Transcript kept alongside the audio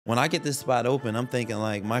When I get this spot open, I'm thinking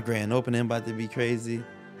like my grand opening about to be crazy.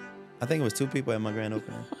 I think it was 2 people at my grand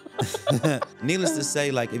opening. Needless to say,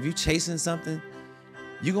 like if you chasing something,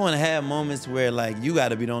 you're going to have moments where like you got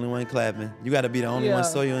to be the only one clapping. You got to be the only one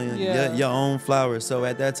soiling your own flowers. So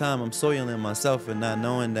at that time, I'm soiling myself and not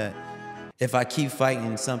knowing that if I keep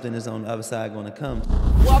fighting, something is on the other side going to come.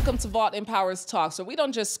 Welcome to Vault Empowers Talks, where we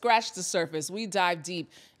don't just scratch the surface, we dive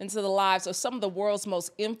deep into the lives of some of the world's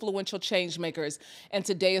most influential change makers, and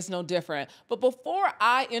today is no different. But before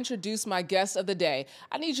I introduce my guest of the day,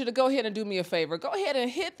 I need you to go ahead and do me a favor. Go ahead and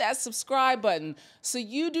hit that subscribe button so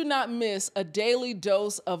you do not miss a daily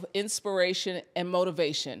dose of inspiration and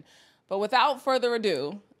motivation. But without further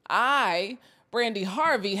ado, I, Brandy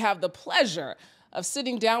Harvey, have the pleasure of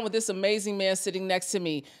sitting down with this amazing man sitting next to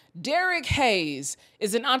me. Derrick Hayes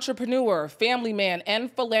is an entrepreneur, family man,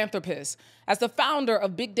 and philanthropist. As the founder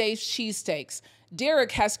of Big Dave's Cheesesteaks,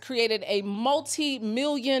 Derrick has created a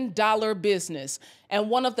multi-million-dollar business and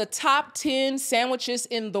one of the top 10 sandwiches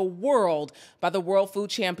in the world by the World Food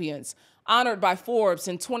Champions. Honored by Forbes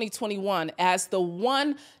in 2021 as the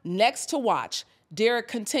one next to watch, Derrick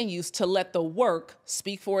continues to let the work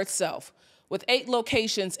speak for itself. With 8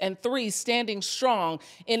 locations and 3 standing strong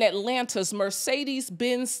in Atlanta's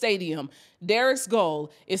Mercedes-Benz Stadium, Derrick's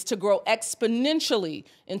goal is to grow exponentially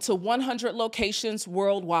into 100 locations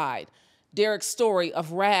worldwide. Derrick's story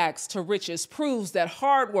of rags to riches proves that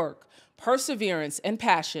hard work, perseverance, and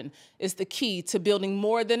passion is the key to building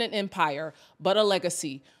more than an empire, but a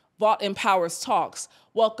legacy. Vault Empowers Talks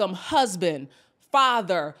welcome husband,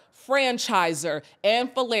 father, franchiser,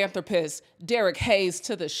 and philanthropist Derrick Hayes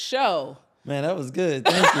to the show. Man, that was good.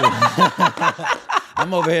 Thank you.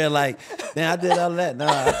 I'm over here like, man, I did all that. No,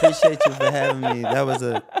 I appreciate you for having me. That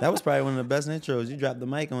was probably one of the best intros. You dropped the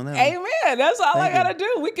mic on that. Amen. That's all I gotta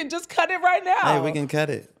do. We can just cut it right now. Hey, we can cut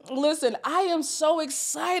it. Listen, I am so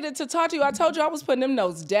excited to talk to you. I told you I was putting them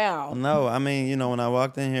notes down. No, I mean, when I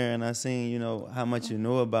walked in here and I seen, how much you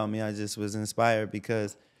knew about me, I just was inspired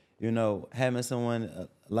because, having someone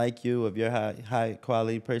like you, of your high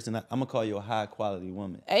quality person, I'm gonna call you a high quality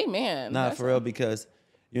woman. Amen. Nah, for real, because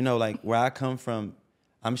like where I come from,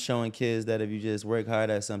 I'm showing kids that if you just work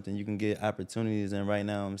hard at something, you can get opportunities. And right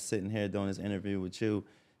now, I'm sitting here doing this interview with you,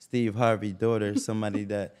 Steve Harvey's daughter, somebody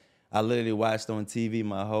that I literally watched on TV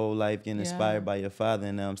my whole life, getting inspired by your father,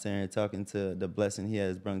 and now I'm sitting here talking to the blessing he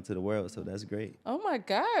has brought to the world. So that's great. Oh my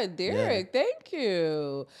God, Derrick, thank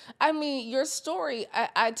you. I mean, your story,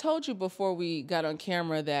 I told you before we got on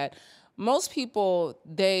camera that most people,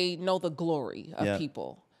 they know the glory of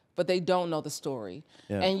people, but they don't know the story.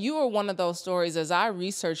 And you were one of those stories. As I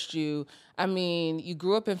researched you, I mean, you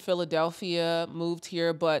grew up in Philadelphia, moved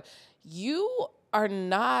here, but you are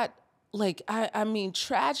not like, I mean,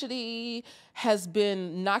 tragedy has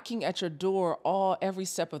been knocking at your door every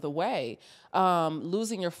step of the way.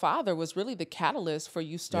 Losing your father was really the catalyst for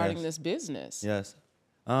you starting this business. Yes.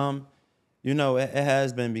 It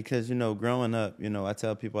has been because, growing up, I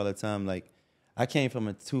tell people all the time, like, I came from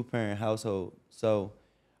a 2-parent household. So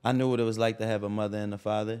I knew what it was like to have a mother and a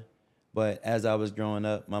father. But as I was growing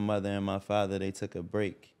up, my mother and my father, they took a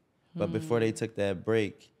break. But before they took that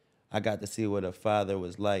break, I got to see what a father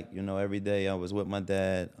was like. Every day I was with my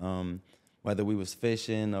dad, whether we was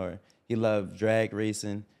fishing or he loved drag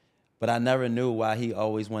racing. But I never knew why he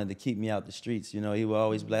always wanted to keep me out the streets. He would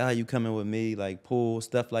always be like, "How you coming with me?" Like pool,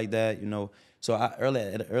 stuff like that, So at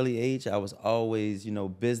an early age, I was always,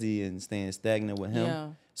 busy and staying stagnant with him. Yeah.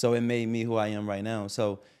 So it made me who I am right now.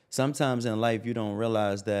 So sometimes in life, you don't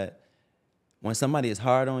realize that when somebody is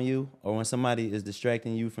hard on you or when somebody is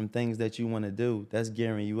distracting you from things that you want to do, that's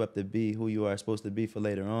gearing you up to be who you are supposed to be for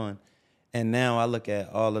later on. And now I look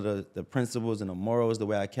at all of the principles and the morals, the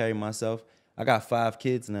way I carry myself. I got 5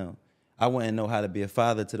 kids now. I wouldn't know how to be a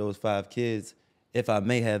father to those 5 kids if I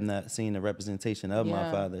may have not seen the representation of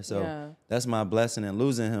my father. So that's my blessing. And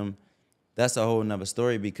losing him, that's a whole nother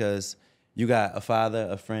story because you got a father,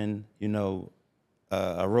 a friend,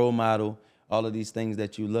 a role model, all of these things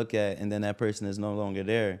that you look at, and then that person is no longer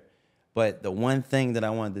there. But the one thing that I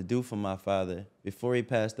wanted to do for my father, before he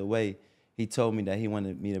passed away, he told me that he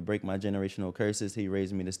wanted me to break my generational curses. He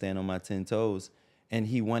raised me to stand on my 10 toes. And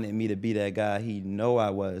he wanted me to be that guy he know I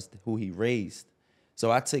was, who he raised.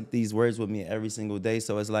 So I took these words with me every single day.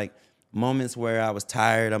 So it's like moments where I was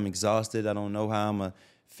tired, I'm exhausted, I don't know how I'm going to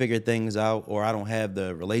figure things out, or I don't have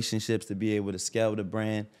the relationships to be able to scale the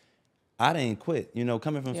brand. I didn't quit.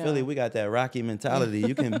 Coming from Philly, we got that Rocky mentality.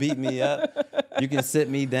 You can beat me up, you can sit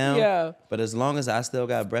me down, but as long as I still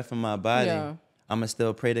got breath in my body, I'm going to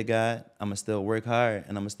still pray to God, I'm going to still work hard, and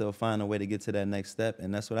I'm going to still find a way to get to that next step.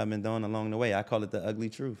 And that's what I've been doing along the way. I call it the ugly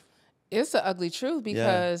truth. It's the ugly truth Yeah.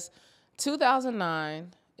 because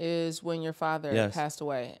 2009 is when your father Yes. passed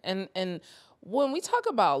away. And when we talk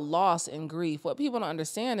about loss and grief, what people don't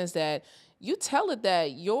understand is that you tell it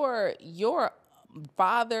that your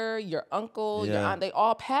father, your uncle, your Yeah. aunt, they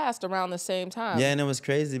all passed around the same time. Yeah, and it was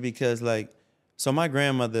crazy because like, so my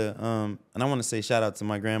grandmother, and I want to say shout out to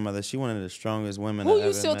my grandmother. She one of the strongest women I Who ever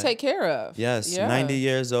you still met. take care of. Yes, Yeah. 90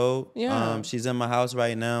 years old. Yeah. She's in my house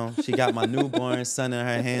right now. She got my newborn son in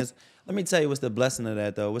her hands. Let me tell you what's the blessing of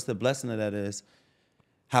that though. What's the blessing of that is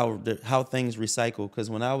how things recycle. Because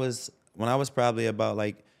when I was probably about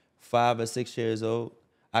like 5 or 6 years old,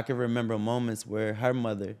 I can remember moments where her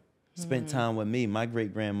mother spent time with me, my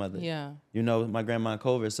great grandmother. Yeah. You know, my grandma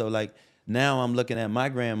Culver. So like now I'm looking at my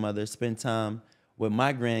grandmother spend time with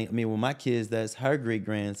with my kids, that's her great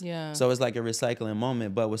grands. Yeah. So it's like a recycling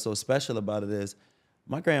moment. But what's so special about it is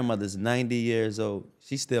my grandmother's 90 years old.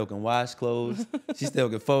 She still can wash clothes. She still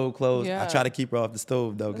can fold clothes. Yeah. I try to keep her off the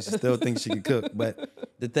stove though, because she still thinks she can cook.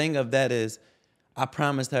 But the thing of that is, I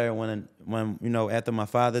promised her when you know, after my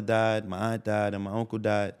father died, my aunt died, and my uncle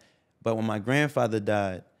died, but when my grandfather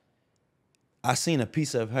died, I seen a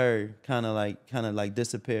piece of her kind of like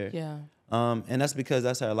disappear. Yeah. And that's because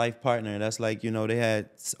that's her life partner. That's like, you know, they had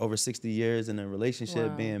over 60 years in a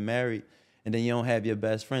relationship, Wow. being married, and then you don't have your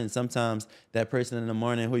best friend. Sometimes that person in the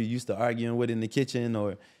morning who you used to arguing with in the kitchen,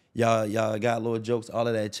 or y'all got little jokes, all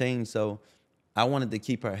of that changed. So I wanted to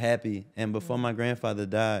keep her happy. And before my grandfather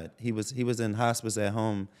died, he was in hospice at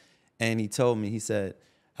home, and he told me, he said,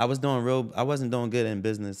 I wasn't doing good in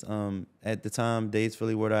business. At the time, Dave's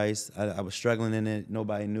Philly Water Ice, I was struggling in it.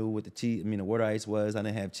 Nobody knew what the water ice was. I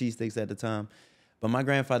didn't have cheesesteaks at the time. But my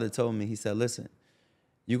grandfather told me, he said, listen,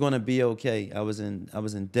 you're gonna be okay. I was in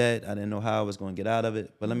debt. I didn't know how I was gonna get out of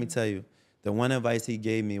it. But let me tell you, the one advice he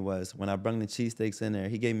gave me was, when I brought the cheesesteaks in there,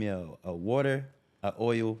 he gave me a water, a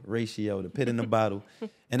oil ratio to put in the bottle.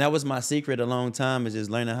 And that was my secret a long time, is just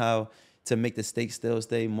learning how to make the steak still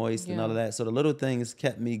stay moist and all of that. So the little things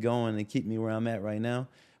kept me going and keep me where I'm at right now.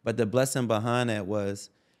 But the blessing behind that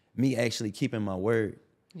was me actually keeping my word.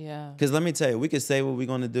 Yeah. Because let me tell you, we could say what we're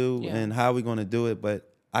going to do Yeah. and how we're going to do it,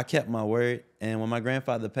 but I kept my word. And when my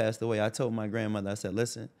grandfather passed away, I told my grandmother, I said,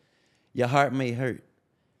 listen, your heart may hurt,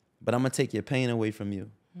 but I'm going to take your pain away from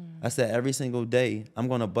you. I said, every single day, I'm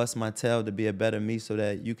going to bust my tail to be a better me, so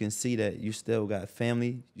that you can see that you still got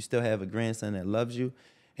family, you still have a grandson that loves you,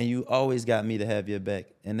 and you always got me to have your back.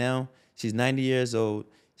 And now she's 90 years old.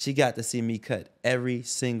 She got to see me cut every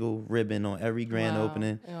single ribbon on every grand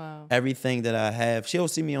opening, everything that I have. She'll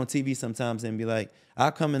see me on TV sometimes and be like,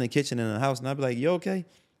 I'll come in the kitchen in the house and I'll be like, you okay?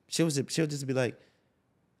 She'll just be like,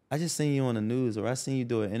 I just seen you on the news, or I seen you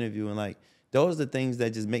do an interview. And like, those are the things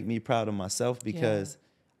that just make me proud of myself, because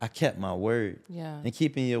I kept my word. Yeah. And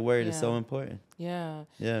keeping your word is so important. Yeah.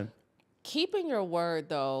 Yeah. Keeping your word,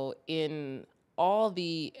 though, in all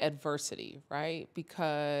the adversity, right?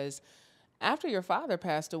 Because after your father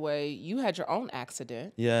passed away, you had your own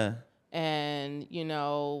accident. Yeah. And, you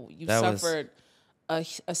know, you That was- suffered a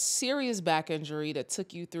serious back injury that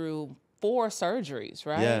took you through 4 surgeries,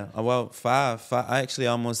 right? Yeah, well, five, actually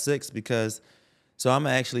almost 6, because, so I'm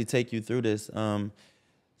gonna actually take you through this.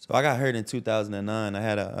 So I got hurt in 2009. I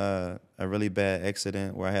had a really bad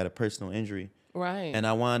accident where I had a personal injury. Right. And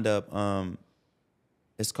I wound up,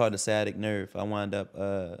 it's called the sciatic nerve. I wound up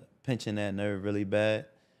pinching that nerve really bad.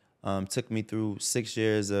 Took me through 6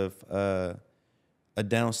 years of a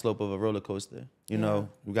downslope of a roller coaster. You know,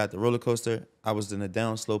 we got the roller coaster. I was in the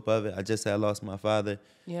downslope of it. I just had lost my father.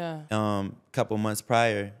 Yeah. Couple months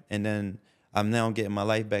prior, and then I'm now getting my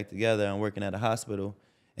life back together. I'm working at a hospital,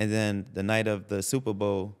 and then the night of the Super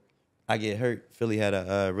Bowl, I get hurt. Philly had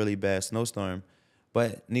a really bad snowstorm,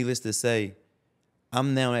 but needless to say,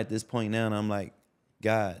 I'm now at this point now, and I'm like,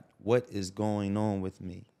 God, what is going on with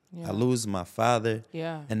me? Yeah. I lose my father,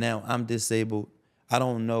 Yeah. and now I'm disabled. I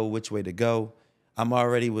don't know which way to go. I'm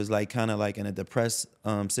already was like kind of like in a depressed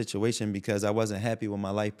situation, because I wasn't happy with my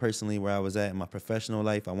life personally, where I was at in my professional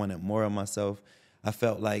life. I wanted more of myself. I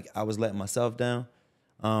felt like I was letting myself down.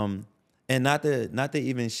 And not to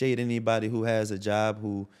even shade anybody who has a job,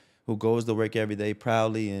 who goes to work every day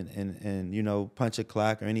proudly and you know, punch a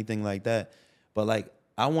clock or anything like that. But like,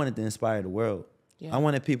 I wanted to inspire the world. Yeah. I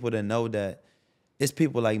wanted people to know that it's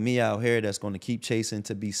people like me out here that's going to keep chasing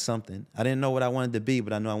to be something. I didn't know what I wanted to be,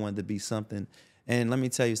 but I knew I wanted to be something. And let me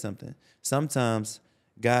tell you something. Sometimes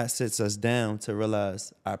God sits us down to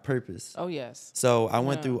realize our purpose. Oh, yes. So I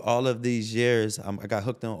went through all of these years. I got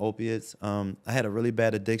hooked on opiates. I had a really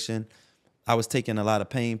bad addiction. I was taking a lot of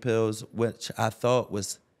pain pills, which I thought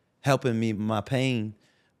was helping me with my pain,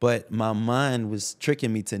 but my mind was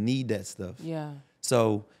tricking me to need that stuff. Yeah.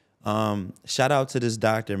 So Shout out to this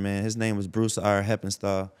doctor, man. His name was Bruce R.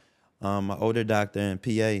 Heppenstall, an older doctor in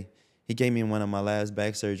PA. He gave me one of my last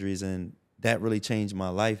back surgeries, and that really changed my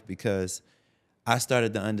life because I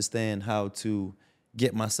started to understand how to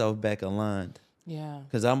get myself back aligned. Yeah.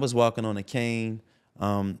 Because I was walking on a cane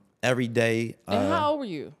every day. And how old were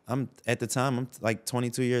you? At the time, I'm like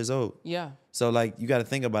 22 years old. Yeah. So like you got to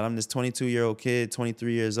think about it. I'm this 22-year-old kid,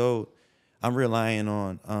 23 years old. I'm relying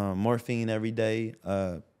on morphine every day,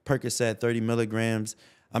 Percocet 30 milligrams.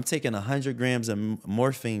 I'm taking 100 grams of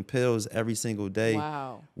morphine pills every single day.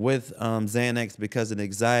 Wow. With Xanax because of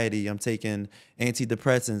anxiety. I'm taking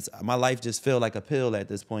antidepressants. My life just feels like a pill at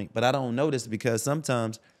this point. But I don't know this because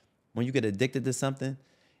sometimes when you get addicted to something,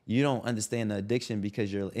 you don't understand the addiction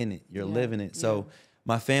because you're in it. You're living it. So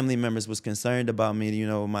my family members was concerned about me, you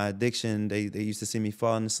know, my addiction. They used to see me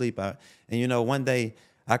falling asleep. And, you know, one day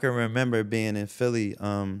I can remember being in Philly.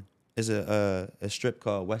 There's a strip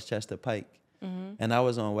called Westchester Pike. And I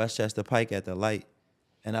was on Westchester Pike at the light.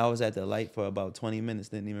 And I was at the light for about 20 minutes,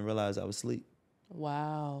 didn't even realize I was asleep.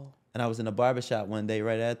 Wow. And I was in a barbershop one day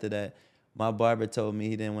right after that. My barber told me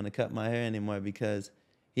he didn't want to cut my hair anymore because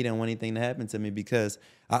he didn't want anything to happen to me because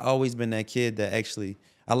I always been that kid that actually,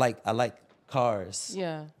 I like cars.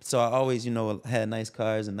 Yeah. So I always, you know, had nice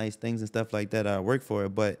cars and nice things and stuff like that. I worked for it,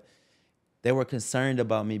 but they were concerned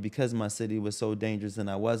about me because my city was so dangerous and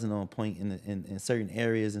I wasn't on point in certain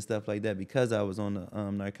areas and stuff like that because I was on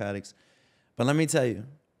the narcotics. But let me tell you,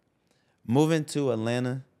 moving to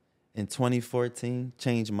Atlanta in 2014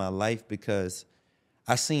 changed my life because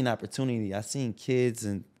I seen opportunity. I seen kids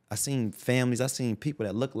and I seen families. I seen people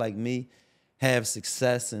that look like me have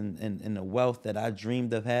success and the wealth that I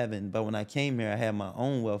dreamed of having. But when I came here, I had my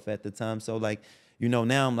own wealth at the time. So like, you know,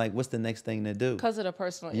 now I'm like, what's the next thing to do? Because of the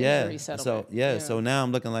personal injury settlement. So now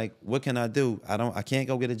I'm looking like, what can I do? I can't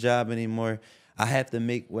go get a job anymore. I have to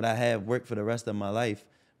make what I have work for the rest of my life.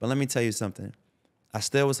 But let me tell you something. I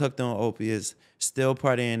still was hooked on opiates, still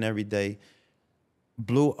partying every day,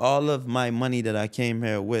 blew all of my money that I came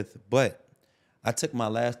here with, but I took my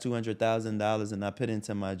last $200,000 and I put it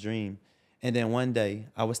into my dream. And then one day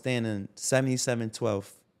I was staying in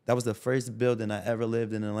 7712. That was the first building I ever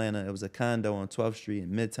lived in Atlanta. It was a condo on 12th Street in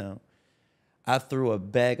Midtown. I threw a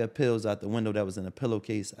bag of pills out the window that was in a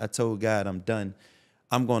pillowcase. I told God, I'm done.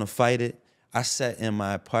 I'm going to fight it. I sat in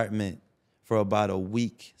my apartment for about a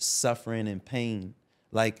week, suffering in pain.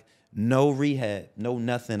 Like, no rehab, no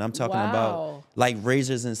nothing. I'm talking about like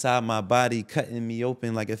razors inside my body, cutting me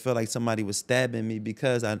open. Like it felt like somebody was stabbing me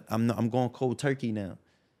because I'm going cold turkey now.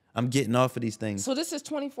 I'm getting off of these things. So this is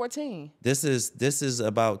 2014. This is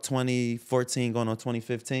about 2014 going on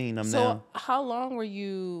 2015. So how long were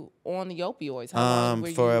you on the opioids? How long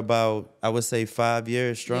were for you... about, I would say 5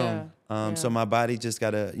 years strong. Yeah. So my body just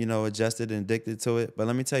got adjusted and addicted to it. But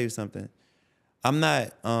let me tell you something. I'm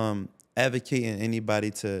not advocating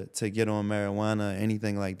anybody to get on marijuana or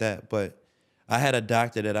anything like that. But I had a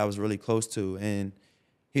doctor that I was really close to, and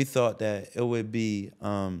he thought that it would be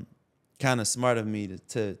kind of smart of me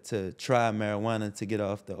to try marijuana to get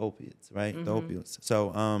off the opiates, right? The opioids.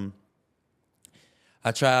 So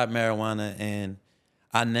I tried marijuana, and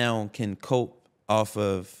I now can cope off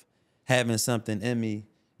of having something in me,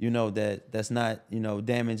 that's not,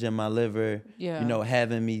 damaging my liver,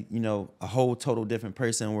 having me, a whole total different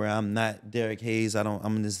person where I'm not Derrick Hayes.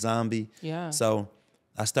 I'm this zombie. Yeah. So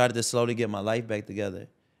I started to slowly get my life back together.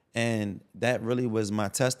 And that really was my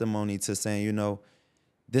testimony to saying,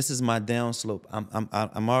 this is my downslope.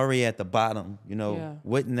 I'm already at the bottom.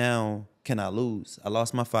 What now can I lose? I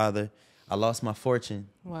lost my father. I lost my fortune.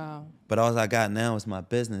 Wow. But all I got now is my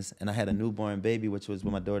business. And I had a newborn baby, which was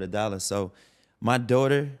with my daughter, Dallas. So my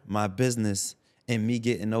daughter, my business, and me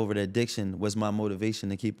getting over the addiction was my motivation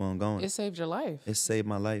to keep on going. It saved your life. It saved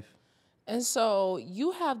my life. And so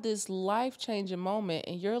you have this life-changing moment,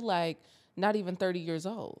 and you're like not even 30 years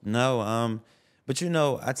old. No, but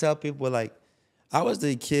I tell people, like, I was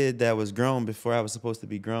the kid that was grown before I was supposed to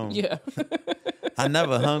be grown. Yeah. I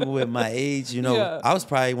never hung with my age, Yeah. I was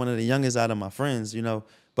probably one of the youngest out of my friends,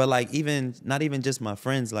 But like not even just my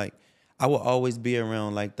friends, like I would always be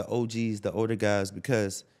around like the OGs, the older guys,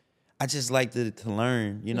 because I just liked to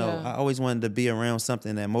learn, Yeah. I always wanted to be around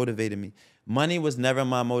something that motivated me. Money was never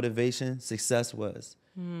my motivation, success was.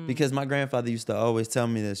 Because my grandfather used to always tell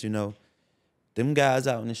me this, them guys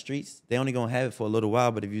out in the streets, they only gonna have it for a little while,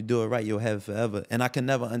 but if you do it right, you'll have it forever. And I can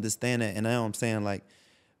never understand that. And now I'm saying, like,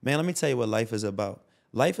 man, let me tell you what life is about.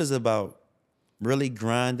 Life is about really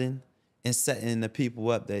grinding and setting the people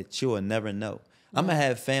up that you will never know. I'm gonna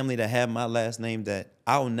have family that have my last name that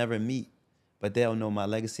I'll never meet, but they'll know my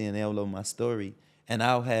legacy and they'll know my story. and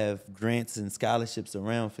I'll have grants and scholarships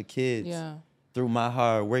around for kids through my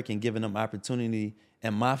hard work and giving them opportunity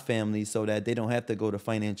and my family so that they don't have to go to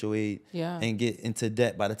financial aid and get into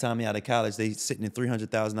debt. By the time they're out of college, they sitting in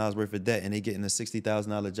 $300,000 worth of debt and they getting a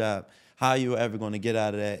 $60,000 job. How are you ever going to get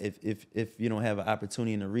out of that if you don't have an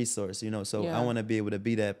opportunity and a resource, you know? So I want to be able to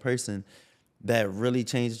be that person that really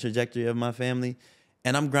changed the trajectory of my family.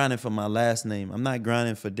 And I'm grinding for my last name. I'm not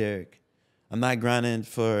grinding for Derrick. I'm not grinding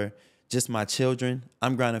for just my children.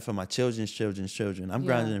 I'm grinding for my children's children's children. I'm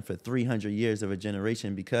grinding for 300 years of a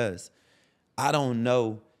generation, because I don't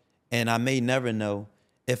know, and I may never know,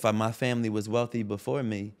 if my family was wealthy before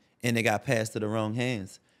me and it got passed to the wrong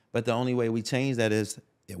hands. But the only way we change that is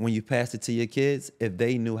when you pass it to your kids, if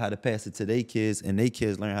they knew how to pass it to their kids and their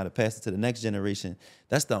kids learn how to pass it to the next generation,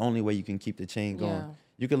 that's the only way you can keep the chain going.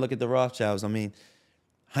 You can look at the Rothschilds. I mean,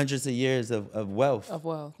 hundreds of years of wealth. Of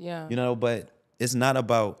wealth, yeah. You know, but it's not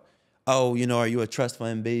about, oh, you know, are you a trust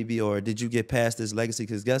fund baby or did you get past this legacy?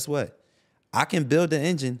 Because guess what? I can build the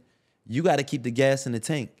engine. You got to keep the gas in the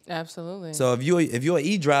tank. Absolutely. So if you're an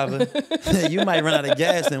e-driver, you might run out of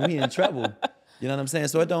gas and we in trouble. You know what I'm saying?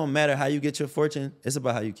 So it don't matter how you get your fortune. It's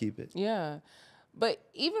about how you keep it. Yeah. But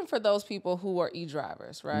even for those people who are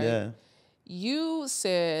e-drivers, right? Yeah. You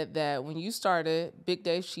said that when you started Big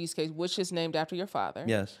Dave's Cheesesteaks, which is named after your father.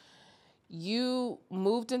 Yes. You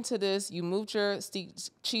moved into this, you moved your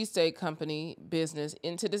cheesesteak company business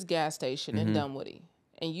into this gas station in Dunwoody.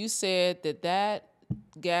 And you said that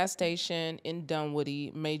gas station in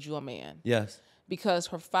Dunwoody made you a man. Yes. Because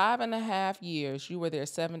for 5.5 years, you were there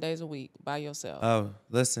 7 days a week by yourself. Oh,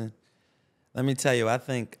 listen, let me tell you, I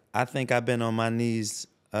think I've been on my knees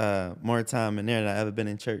more time in there than I ever been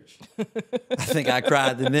in church. I think I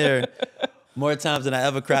cried in there more times than I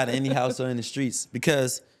ever cried in any house or in the streets,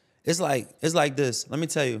 because it's like this. Let me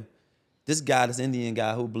tell you, this Indian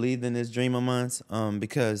guy who believed in this dream of mine,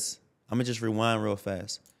 because I'm gonna just rewind real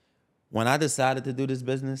fast. When I decided to do this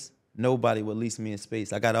business, nobody would lease me in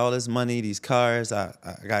space. I got all this money, these cars, I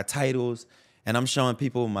got titles, and I'm showing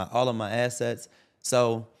people all of my assets.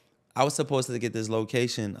 So I was supposed to get this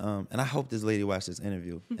location, and I hope this lady watched this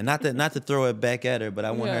interview. And not to throw it back at her, but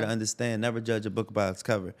I want her to understand, never judge a book by its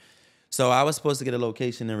cover. So I was supposed to get a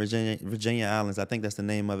location in Virginia Islands. I think that's the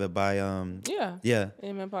name of it by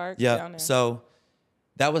Inman Park. Yeah. Down there. So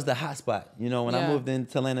that was the hot spot. You know, when I moved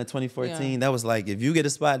into Atlanta in 2014, that was like, if you get a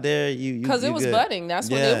spot there, you because it was good. budding. That's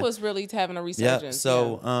when it was really having a resurgence. Yeah.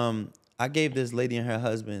 So I gave this lady and her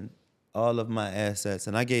husband all of my assets,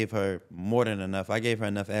 and I gave her more than enough. I gave her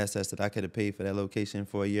enough assets that I could have paid for that location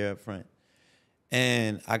for a year up front.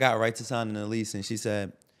 And I got right to signing the lease, and she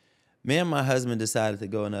said, me and my husband decided to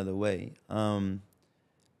go another way.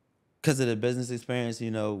 Because of the business experience,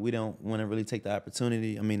 you know, we don't want to really take the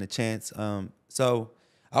opportunity, the chance. So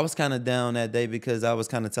I was kind of down that day because I was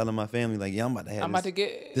kind of telling my family, like, yeah, I'm about to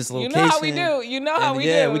get this location. You know how we do. You know how we do.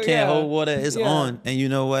 Yeah, we can't hold water. It's on. And you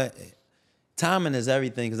know what? Timing is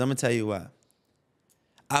everything, because I'm going to tell you why.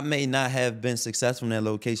 I may not have been successful in that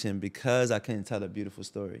location because I couldn't tell a beautiful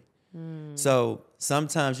story. So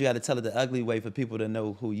sometimes you got to tell it the ugly way for people to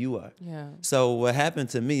know who you are. Yeah. So what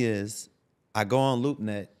happened to me is I go on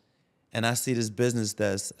LoopNet and I see this business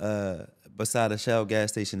that's beside a Shell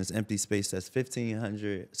gas station, this empty space that's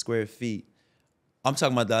 1,500 square feet. I'm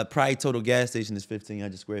talking about the probably total gas station is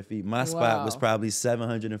 1,500 square feet. My spot was probably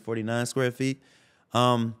 749 square feet.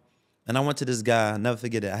 And I went to this guy, I'll never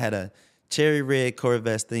forget it. I had a cherry red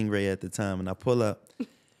Corvette Stingray at the time, and I pull up.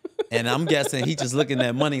 And I'm guessing he just looking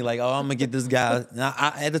at money like, oh, I'm going to get this guy.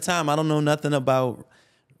 At the time, I don't know nothing about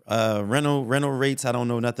rental rates. I don't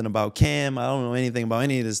know nothing about CAM. I don't know anything about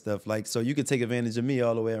any of this stuff. Like, so you could take advantage of me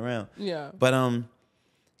all the way around. Yeah. But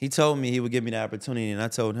he told me he would give me the opportunity, and I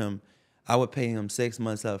told him I would pay him 6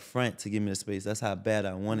 months up front to give me the space. That's how bad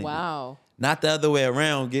I wanted it. Wow. Not the other way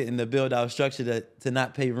around, getting the build-out structure to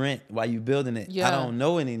not pay rent while you building it. Yeah. I don't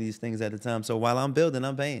know any of these things at the time. So while I'm building,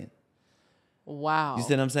 I'm paying. Wow. You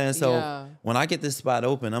see what I'm saying? So when I get this spot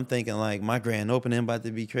open, I'm thinking like my grand opening about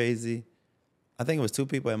to be crazy. I think it was 2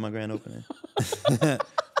 people at my grand opening.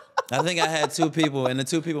 I think I had 2 people, and the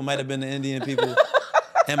 2 people might have been the Indian people,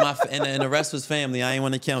 and the rest was family. I ain't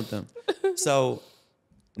want to count them. So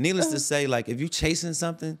needless to say, like, if you chasing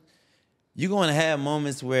something, you're going to have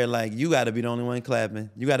moments where, like, you got to be the only one clapping.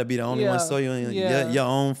 You got to be the only one soiling your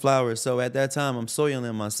own flowers. So at that time, I'm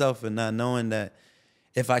soiling myself and not knowing that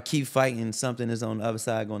if I keep fighting, something is on the other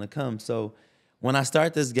side going to come. So when I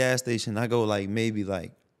start this gas station, I go maybe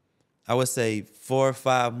I would say 4 or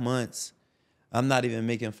 5 months, I'm not even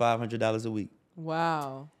making $500 a week.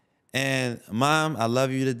 Wow. And Mom, I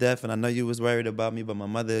love you to death, and I know you was worried about me, but my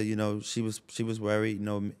mother, you know, she was worried. You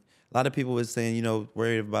know, A lot of people was saying, you know,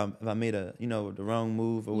 worried about if I made a, you know, the wrong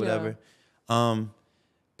move or whatever.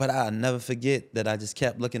 But I'll never forget that I just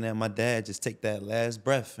kept looking at my dad just take that last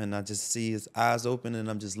breath, and I just see his eyes open, and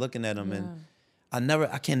I'm just looking at him, and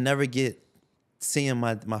I can never get seeing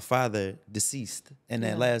my father deceased in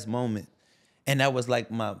that last moment. And that was like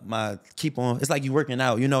my keep on. It's like you working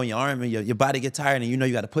out, you know, your arm and your body get tired, and you know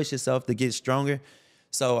you got to push yourself to get stronger.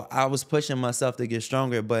 So I was pushing myself to get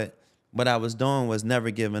stronger, but what I was doing was never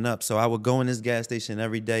giving up. So I would go in this gas station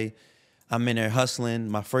every day. I'm in there hustling.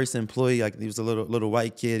 My first employee, like he was a little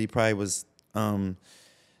white kid. He probably was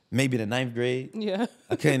maybe the 9th grade. Yeah.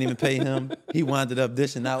 I couldn't even pay him. He wound up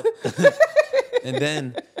dishing out. And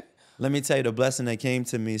then let me tell you the blessing that came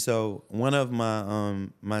to me. So one of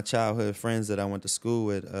my childhood friends that I went to school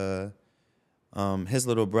with, his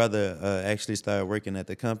little brother actually started working at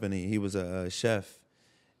the company. He was a chef,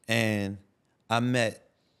 and I met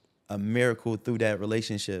a miracle through that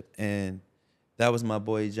relationship. And that was my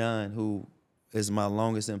boy John, who is my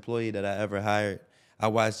longest employee that I ever hired. I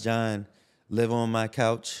watched John live on my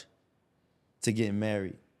couch to get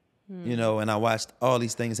married, you know, and I watched all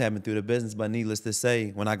these things happen through the business. But needless to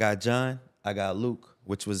say, when I got John, I got Luke,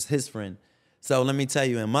 which was his friend. So let me tell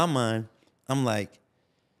you, in my mind, I'm like,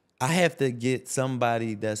 I have to get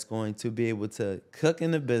somebody that's going to be able to cook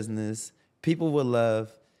in the business, people will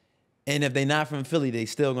love, and if they're not from Philly, they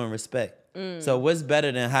still gonna respect. So what's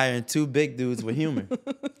better than hiring 2 big dudes with humor?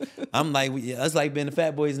 I'm like, it's like being the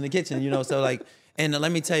fat boys in the kitchen, you know? So like, and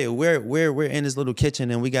let me tell you, we're in this little kitchen,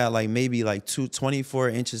 and we got like maybe like 24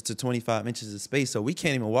 inches to 25 inches of space. So we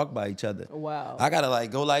can't even walk by each other. Wow. I gotta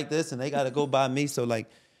like go like this, and they gotta go by me. So like,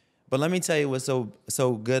 but let me tell you what's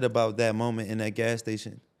so good about that moment in that gas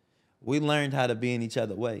station. We learned how to be in each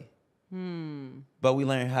other's way. But we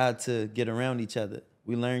learned how to get around each other.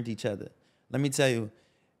 We learned each other. Let me tell you,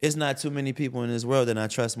 it's not too many people in this world that I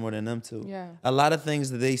trust more than them two. Yeah. A lot of things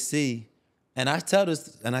that they see, and I tell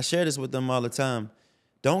this, and I share this with them all the time.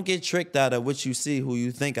 Don't get tricked out of what you see, who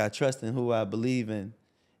you think I trust and who I believe in.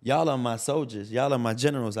 Y'all are my soldiers. Y'all are my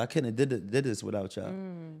generals. I couldn't have did this without y'all.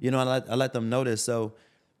 You know, I let them know this. So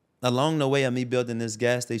along the way of me building this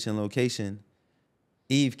gas station location,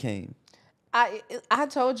 Eve came. I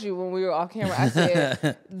told you when we were off camera, I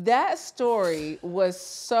said that story was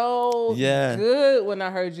so good when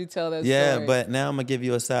I heard you tell that story. Yeah, but now I'm gonna give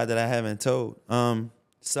you a side that I haven't told.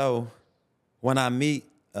 So when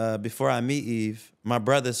I before I meet Eve, my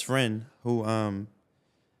brother's friend, who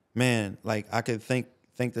man, like I could thank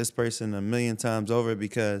this person a million times over,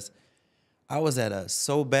 because I was at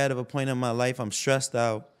so bad of a point in my life. I'm stressed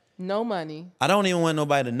out. No money. I don't even want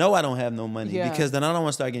nobody to know I don't have no money, because then I don't want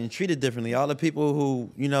to start getting treated differently. All the people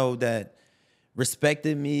who, you know, that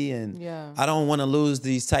respected me, and I don't want to lose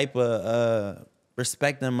these type of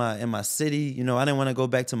respect in my city. You know, I didn't want to go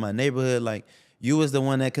back to my neighborhood. Like, you was the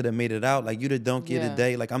one that could have made it out. Like, you the donkey of the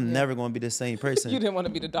day. Like, I'm never going to be the same person. You didn't want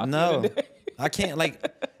to be the donkey of the day. I can't, like,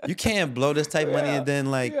 you can't blow this type of money and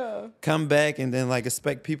then, like, come back and then, like,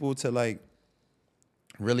 expect people to, like,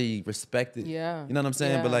 really respect it. Yeah. You know what I'm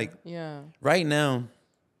saying? But like right now,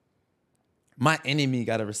 my enemy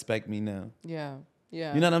gotta respect me now. Yeah.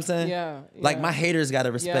 Yeah. You know what I'm saying? Yeah. Like my haters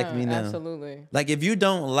gotta respect me now. Absolutely. Like if you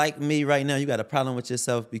don't like me right now, you got a problem with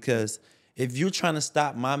yourself, because if you're trying to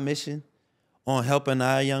stop my mission on helping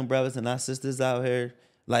our young brothers and our sisters out here,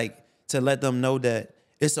 like to let them know that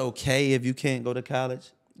it's okay if you can't go to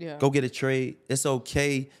college. Yeah. Go get a trade. It's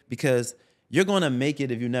okay, because you're going to make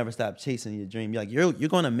it if you never stop chasing your dream. Like, you're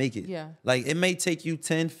going to make it. Yeah. Like, it may take you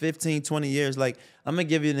 10, 15, 20 years. Like, I'm going to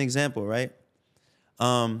give you an example, right?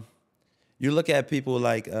 You look at people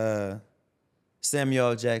like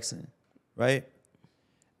Samuel Jackson, right?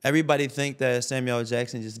 Everybody think that Samuel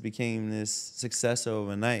Jackson just became this successor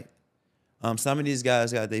overnight. Some of these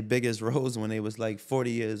guys got their biggest roles when they was like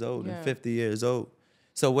 40 years old and 50 years old.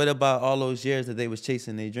 So what about all those years that they was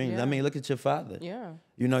chasing their dreams? I mean, look at your father. Yeah.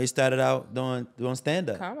 You know, he started out doing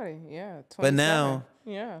stand-up. Comedy, yeah. But now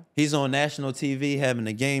yeah, he's on national TV having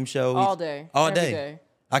a game show. All day. All every day.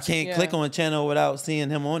 I can't click on a channel without seeing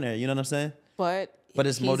him on there. You know what I'm saying? But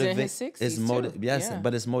it's motivation.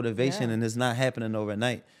 But it's motivation, and it's not happening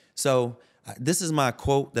overnight. So this is my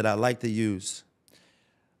quote that I like to use.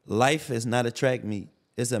 Life is not a track meet.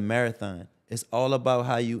 It's a marathon. It's all about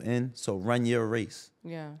how you end, so run your race.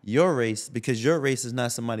 Yeah. Your race, because your race is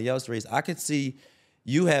not somebody else's race. I can see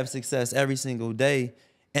you have success every single day,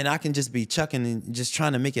 and I can just be chucking and just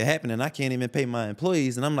trying to make it happen, and I can't even pay my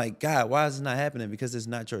employees. And I'm like, God, why is it not happening? Because it's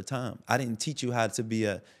not your time. I didn't teach you how to be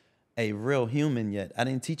a real human yet. I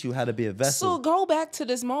didn't teach you how to be a vessel. So go back to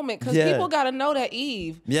this moment, because people got to know that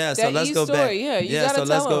Eve. Yeah, that so let's Eve go story. back. Yeah, you got to tell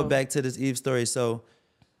let's go them. back to this Eve story. So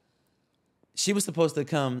she was supposed to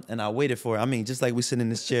come, and I waited for her. I mean, just like we sit in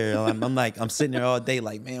this chair, I'm sitting there all day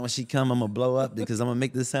like, man, when she come, I'm going to blow up because I'm going to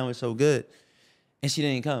make this sandwich so good. And she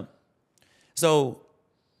didn't come. So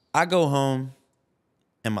I go home,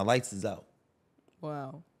 and my lights is out.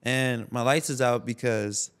 Wow. And my lights is out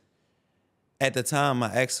because at the time,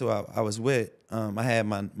 my ex who I was with, I had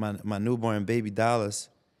my newborn baby Dallas.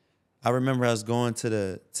 I remember I was going to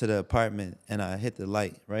the apartment, and I hit the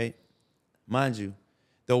light, right? Mind you,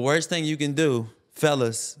 the worst thing you can do,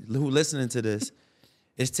 fellas who listening to this,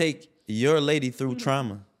 is take your lady through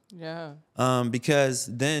trauma. Yeah. Because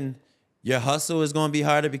then your hustle is going to be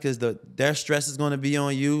harder because their stress is going to be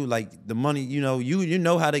on you. Like the money, you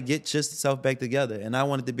know how to get yourself back together. And I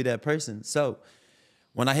wanted to be that person. So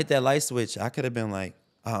when I hit that light switch, I could have been like,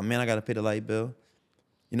 oh man, I got to pay the light bill.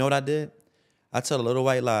 You know what I did? I told a little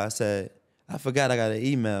white lie. I said, I forgot I got an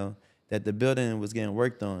email that the building was getting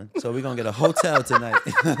worked on. So we're going to get a hotel tonight.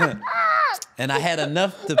 And I had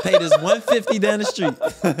enough to pay this $150 down the street.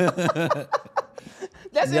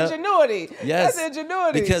 That's ingenuity. Yes. That's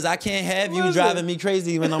ingenuity. Because I can't have you driving me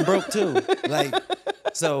crazy when I'm broke too. Like,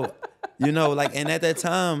 so, and at that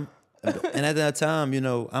time,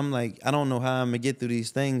 I'm like, I don't know how I'm going to get through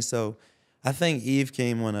these things. So I think Eve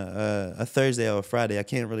came on a Thursday or a Friday. I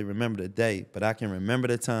can't really remember the day, but I can remember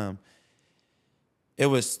the time. It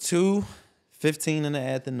was 2:15 in the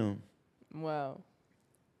afternoon. Wow.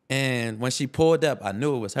 And when she pulled up, I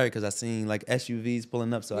knew it was her because I seen like SUVs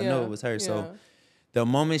pulling up, so I know it was her. So the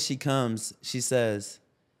moment she comes, she says,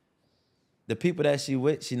 the people that she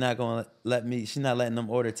with, she's not letting them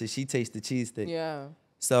order till she tastes the cheesesteak. Yeah.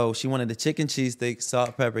 So she wanted the chicken cheesesteak,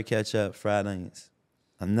 salt, pepper, ketchup, fried onions.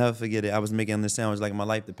 I'll never forget it. I was making this sandwich like my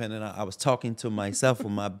life depended on it. I was talking to myself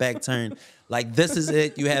with my back turned, like, this is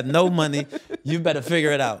it. You have no money. You better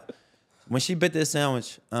figure it out. When she bit this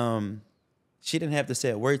sandwich, she didn't have to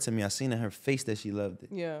say a word to me. I seen in her face that she loved it.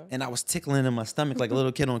 Yeah. And I was tickling in my stomach like a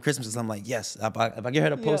little kid on Christmas. I'm like, yes, if I get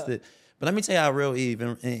her to post it. But let me tell you how real Eve.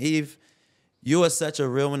 And Eve, you are such a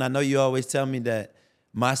real one. I know you always tell me that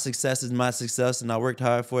my success is my success and I worked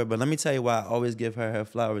hard for it. But let me tell you why I always give her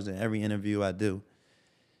flowers in every interview I do.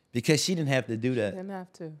 Because she didn't have to do that. She didn't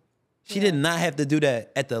have to. She did not have to do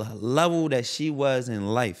that at the level that she was in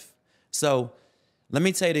life. So let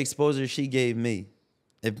me tell you the exposure she gave me.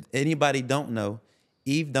 If anybody don't know,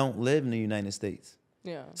 Eve don't live in the United States.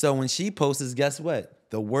 Yeah. So when she posts, guess what?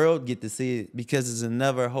 The world get to see it because there's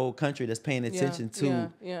another whole country that's paying attention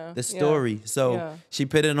to the story. So she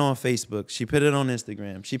put it on Facebook. She put it on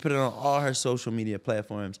Instagram. She put it on all her social media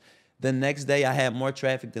platforms. The next day, I had more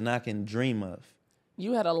traffic than I can dream of.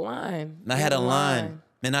 You had a line. And I had a line.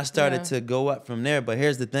 And I started to go up from there. But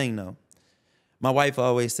here's the thing, though. My wife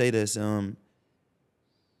always say this. You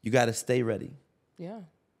got to stay ready. Yeah.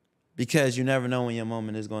 Because you never know when your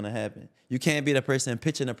moment is going to happen. You can't be the person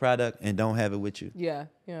pitching a product and don't have it with you. Yeah,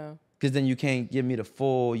 yeah. Because then you can't give me the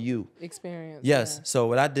full you. Experience. Yes. Yeah. So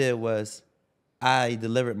what I did was I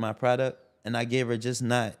delivered my product and I gave her just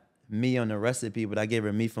not me on the recipe, but I gave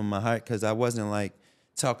her me from my heart because I wasn't like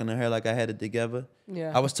talking to her like I had it together.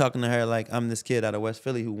 Yeah. I was talking to her like I'm this kid out of West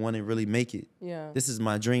Philly who wanted to really make it. Yeah. This is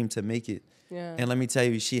my dream to make it. Yeah. And let me tell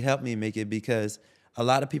you, she helped me make it because a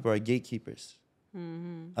lot of people are gatekeepers.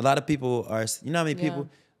 Mm-hmm. A lot of people are, you know how many people,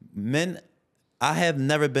 men, I have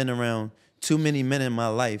never been around too many men in my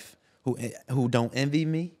life who don't envy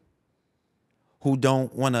me, who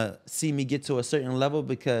don't want to see me get to a certain level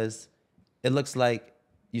because it looks like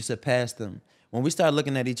you surpassed them. When we start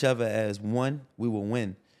looking at each other as one, we will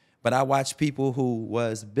win. But I watch people who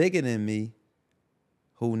was bigger than me,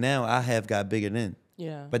 who now I have got bigger than.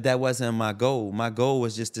 Yeah. But that wasn't my goal. My goal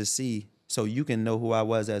was just to see so you can know who I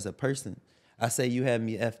was as a person. I say you have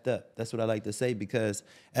me effed up. That's what I like to say because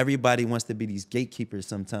everybody wants to be these gatekeepers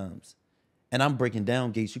sometimes. And I'm breaking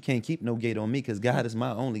down gates. You can't keep no gate on me because God is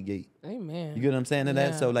my only gate. Amen. You get what I'm saying to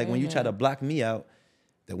that? So like when you try to block me out,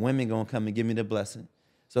 the women gonna come and give me the blessing.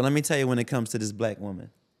 So let me tell you when it comes to this black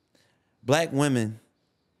woman. Black women,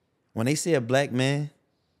 when they see a black man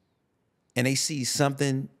and they see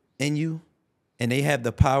something in you and they have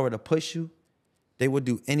the power to push you, they would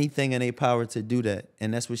do anything in their power to do that.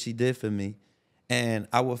 And that's what she did for me. And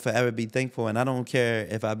I will forever be thankful. And I don't care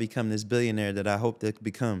if I become this billionaire that I hope to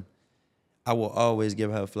become. I will always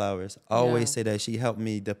give her flowers. I always say that she helped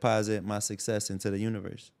me deposit my success into the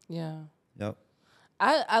universe. Yeah. Yep.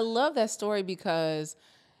 I love that story because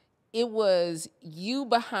it was you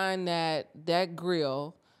behind that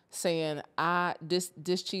grill saying, this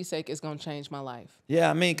cheesesteak is gonna change my life. Yeah,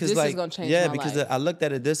 I mean, because this like, is gonna change my life. I looked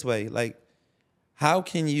at it this way, like, how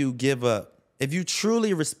can you give up if you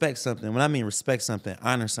truly respect something, when I mean respect something,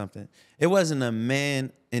 honor something, it wasn't a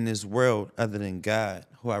man in this world other than God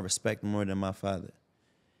who I respect more than my father.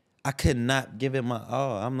 I could not give it my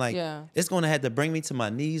all. I'm like, it's going to have to bring me to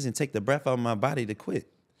my knees and take the breath out of my body to quit.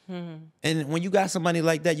 And when you got somebody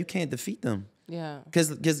like that, you can't defeat them. Yeah.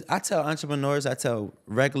 Because I tell entrepreneurs, I tell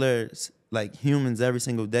regular like humans every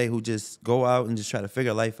single day who just go out and just try to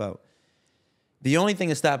figure life out. The only thing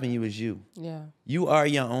that's stopping you is you. Yeah. You are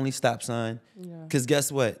your only stop sign. Because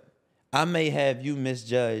guess what? I may have you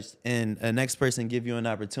misjudged and a next person give you an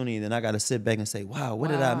opportunity, then I got to sit back and say, wow, what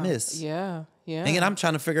did I miss? Yeah. And then I'm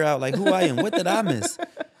trying to figure out like who I am. What did I miss?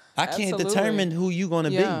 I can't determine who you going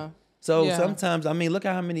to be. So sometimes, I mean, look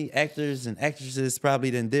at how many actors and actresses probably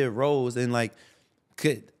then did roles and like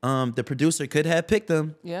the producer could have picked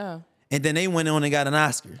them. Yeah. And then they went on and got an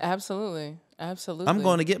Oscar. Absolutely. Absolutely. I'm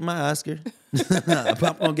going to get my Oscar. I'm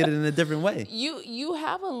going to get it in a different way. You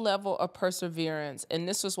have a level of perseverance, and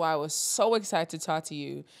this was why I was so excited to talk to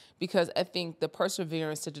you, because I think the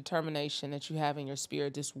perseverance, the determination that you have in your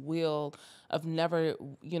spirit, this will of never,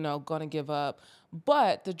 going to give up,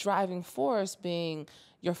 but the driving force being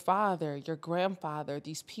your father, your grandfather,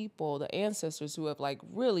 these people, the ancestors who have like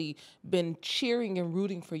really been cheering and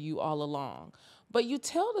rooting for you all along. But you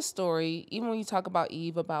tell the story, even when you talk about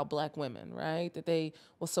Eve, about Black women, right? That they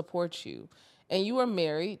will support you. And you are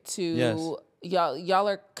married to, y'all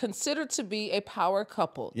are considered to be a power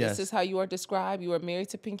couple. Yes. This is how you are described. You are married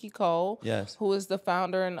to Pinky Cole, who is the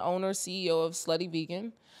founder and owner, CEO of Slutty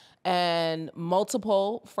Vegan, and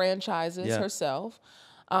multiple franchises herself.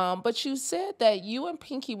 But you said that you and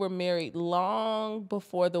Pinky were married long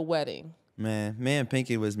before the wedding. Man, me and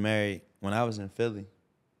Pinky was married when I was in Philly.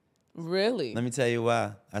 Really? Let me tell you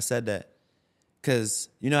why I said that. Because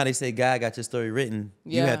you know how they say God got your story written.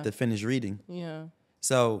 You have to finish reading. Yeah.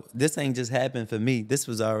 So this ain't just happened for me. This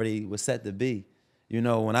was set to be.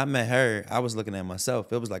 When I met her, I was looking at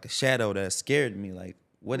myself. It was like a shadow that scared me. Like,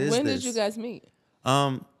 what is this? When did you guys meet?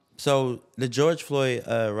 So the George Floyd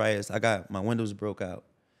riots, I got my windows broke out.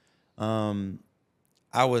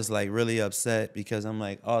 I was like really upset because I'm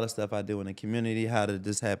like, all the stuff I do in the community, how did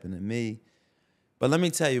this happen to me? But let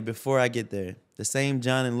me tell you, before I get there, the same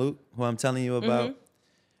John and Luke, who I'm telling you about,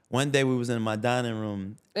 one day we was in my dining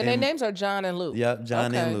room. And their names are John and Luke. Yep,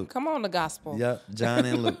 John and Luke. Come on, the gospel. Yep, John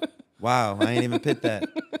and Luke. Wow, I ain't even picked that.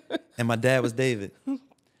 And my dad was David.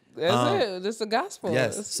 That's it. It's the gospel.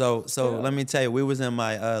 Yes. So let me tell you, we was in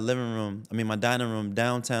my my dining room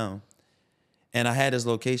downtown. And I had this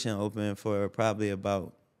location open for probably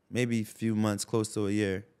about maybe a few months, close to a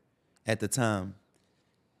year at the time.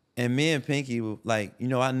 And me and Pinky, like,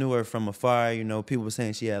 I knew her from afar. People were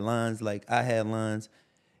saying she had lines, like I had lines.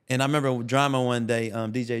 And I remember Drama one day,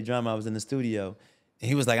 DJ Drama, I was in the studio. And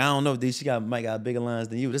he was like, I don't know, D, might got bigger lines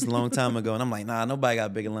than you. This is a long time ago. And I'm like, nah, nobody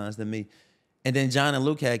got bigger lines than me. And then John and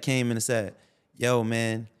Luke came in and said, yo,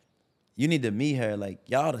 man, you need to meet her. Like,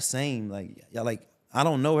 y'all the same. Like, y'all like, I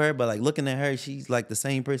don't know her, but like looking at her, she's like the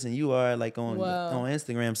same person you are, like on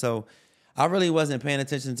Instagram. So I really wasn't paying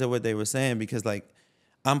attention to what they were saying because like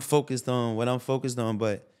I'm focused on what I'm focused on.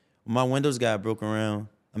 But my windows got broke.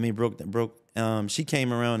 She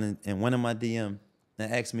came around and went in my DM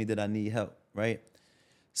and asked me did I need help, right?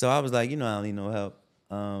 So I was like, I don't need no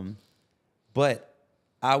help. But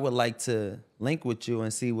I would like to link with you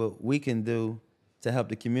and see what we can do to help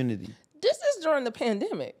the community. This is during the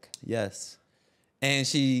pandemic. Yes. And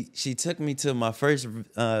she took me to my first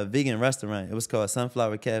vegan restaurant. It was called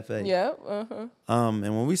Sunflower Cafe. Yeah. And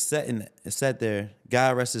when we sat there,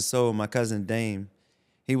 God rest his soul, my cousin Dame,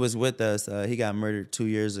 he was with us. He got murdered 2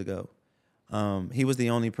 years ago. He was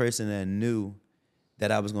the only person that knew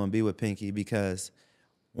that I was going to be with Pinky because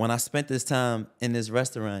when I spent this time in this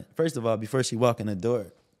restaurant, first of all, before she walked in the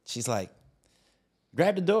door, she's like,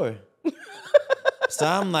 grab the door. So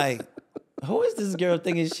I'm like, who is this girl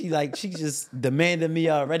thinking she just demanded me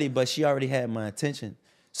already, but she already had my attention.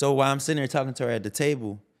 So while I'm sitting there talking to her at the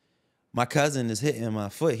table, my cousin is hitting my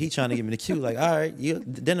foot. He trying to give me the cue, like, all right,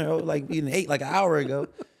 dinner, like we ate like an hour ago.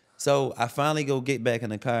 So I finally go get back in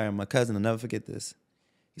the car, and my cousin, I'll never forget this.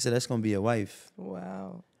 He said, that's gonna be your wife.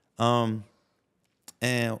 Wow.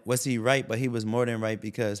 And was he right? But he was more than right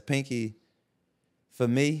because Pinky, for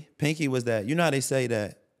me, Pinky was that, you know how they say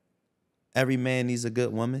that every man needs a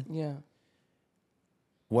good woman? Yeah.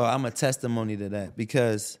 Well, I'm a testimony to that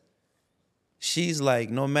because she's like,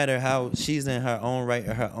 no matter how she's in her own right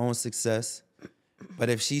or her own success, but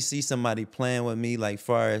if she sees somebody playing with me, like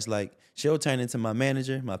far as like, she'll turn into my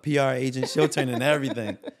manager, my PR agent, she'll turn into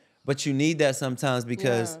everything. But you need that sometimes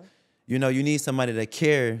because, you need somebody to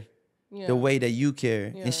care the way that you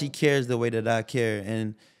care. And she cares the way that I care.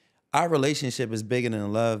 And our relationship is bigger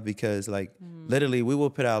than love because like literally we will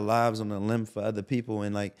put our lives on the limb for other people,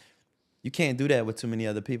 and like you can't do that with too many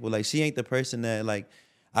other people. Like she ain't the person that like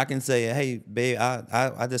I can say, hey babe,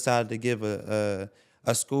 I decided to give a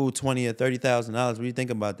school $20,000 or $30,000. What do you think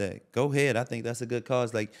about that? Go ahead. I think that's a good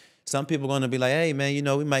cause. Like some people are gonna be like, hey man, you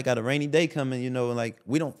know, we might got a rainy day coming, you know, like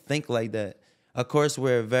we don't think like that. Of course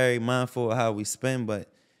we're very mindful of how we spend, but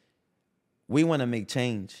we want to make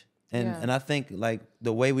change. And I think like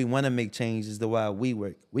the way we want to make change is the way we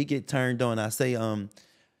work. We get turned on. I say,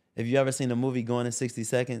 if you ever seen the movie Going in 60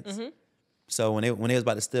 Seconds, so when they was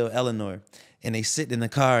about to steal Eleanor, and they sit in the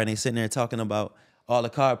car and they sitting there talking about all the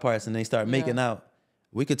car parts, and they start making out.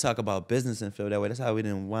 We could talk about business and feel that way. That's how we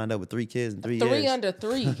didn't wind up with 3 kids in 3 years. 3 under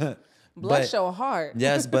 3. Bless your heart.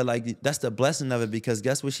 Yes, but like that's the blessing of it, because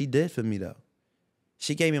guess what she did for me though?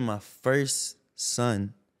 She gave me my first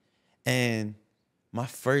son, and my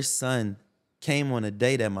first son came on a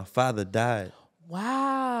day that my father died.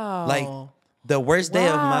 Wow. Like the worst day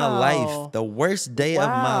of my life. The worst day of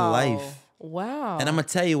my life. Wow. And I'm going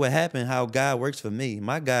to tell you what happened, how God works for me.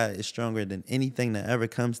 My God is stronger than anything that ever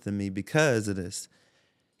comes to me because of this.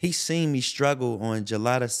 He seen me struggle on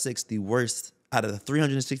July the 6th, the worst out of the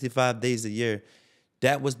 365 days a year.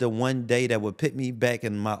 That was the one day that would put me back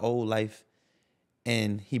in my old life.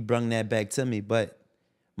 And he brung that back to me. But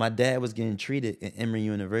my dad was getting treated at Emory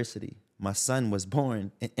University. My son was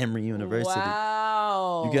born at Emory University.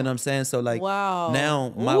 Wow. You get what I'm saying? So like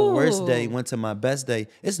now my worst day went to my best day.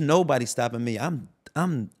 It's nobody stopping me.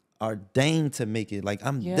 I'm ordained to make it. Like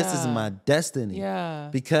this is my destiny. Yeah.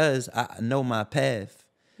 Because I know my path.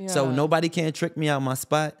 Yeah. So nobody can trick me out my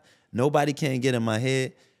spot. Nobody can get in my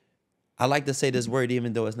head. I like to say this word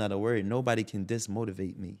even though it's not a word. Nobody can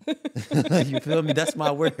dismotivate me. You feel me? That's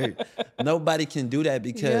my word. Nobody can do that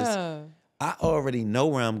because I already know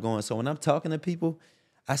where I'm going. So when I'm talking to people,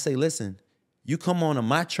 I say, listen, you come on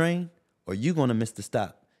my train or you're going to miss the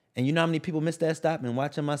stop. And you know how many people miss that stop and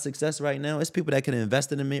watching my success right now? It's people that could have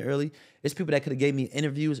invested in me early. It's people that could have gave me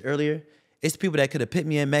interviews earlier. It's people that could have put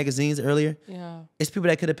me in magazines earlier. Yeah. It's people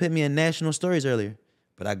that could have put me in national stories earlier.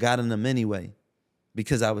 But I got in them anyway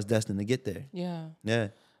because I was destined to get there. Yeah. Yeah.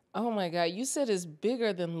 Oh my God. You said it's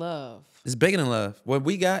bigger than love. It's bigger than love. What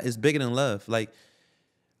we got is bigger than love. Like,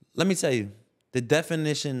 let me tell you, the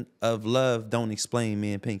definition of love don't explain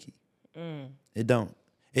me and Pinky. It don't.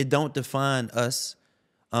 It don't define us.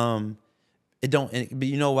 It don't. But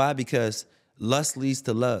you know why? Because lust leads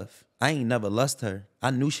to love. I ain't never lust her.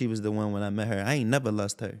 I knew she was the one when I met her. I ain't never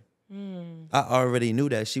lust her. I already knew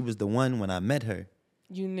that she was the one when I met her.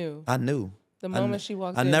 You knew. I knew. The moment she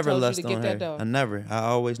walked I in, never told you lust to get on that her. dough. I never. I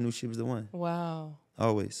always knew she was the one. Wow.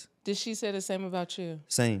 Always. Did she say the same about you?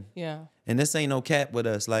 Same. Yeah. And this ain't no cap with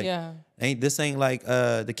us. Like, ain't like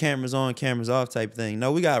the cameras on, cameras off type thing.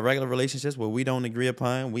 No, we got regular relationships where we don't agree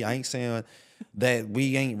upon. I ain't saying that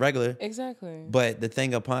we ain't regular. Exactly. But the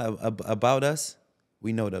thing about us,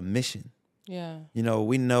 we know the mission. Yeah. You know,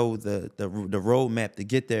 we know the roadmap to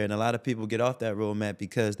get there. And a lot of people get off that roadmap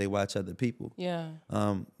because they watch other people. Yeah.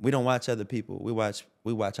 We don't watch other people. We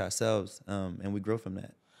watch ourselves, and we grow from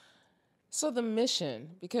that. So the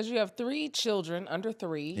mission, because you have 3 children under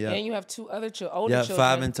 3, and you have 2 other older children.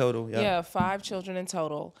 5 in total. Yeah, 5 children in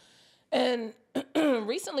total. And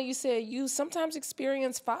recently you said you sometimes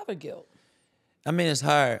experience father guilt. I mean, it's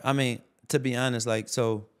hard. I mean, to be honest, like,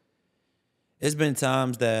 so it's been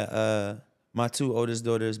times that my 2 oldest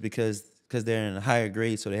daughters, because they're in a higher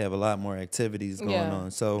grade, so they have a lot more activities going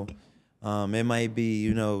on. So it might be,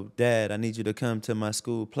 you know, Dad, I need you to come to my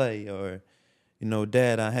school play, or, you know,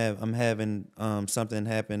 Dad, I'm having something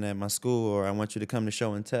happen at my school, or I want you to come to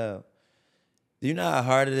show and tell. Do you know how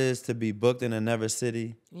hard it is to be booked in another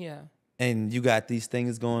city? Yeah. And you got these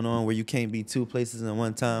things going on where you can't be 2 places at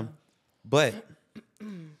one time. But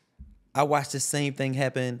I watched the same thing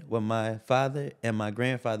happen with my father and my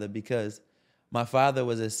grandfather, because my father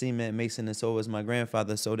was a cement mason and so was my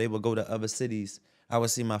grandfather. So they would go to other cities. I would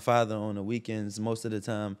see my father on the weekends most of the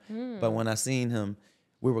time. But when I seen him,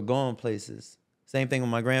 we were going places. Same thing with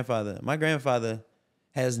my grandfather. My grandfather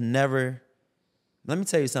has never... Let me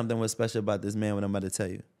tell you something what's special about this man, what I'm about to tell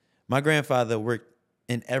you. My grandfather worked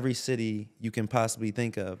in every city you can possibly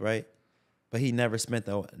think of, right? But he never spent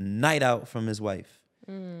a night out from his wife.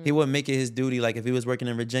 He would make it his duty. Like if he was working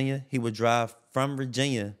in Virginia, he would drive from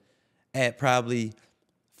Virginia at probably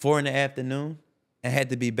 4 in the afternoon and had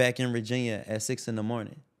to be back in Virginia at 6 in the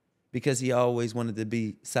morning, because he always wanted to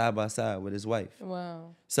be side by side with his wife.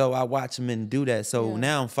 Wow. So I watch men do that. So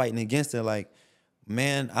now I'm fighting against it. Like,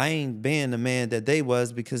 man, I ain't being the man that they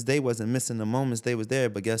was, because they wasn't missing the moments they was there.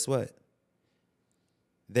 But guess what?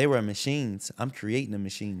 they were machines. I'm creating a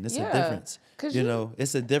machine. It's a difference.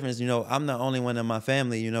 It's a difference. I'm the only one in my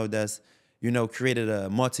family, that's, created a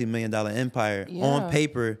multi-million-dollar empire on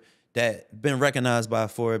paper that been recognized by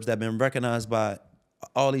Forbes, that been recognized by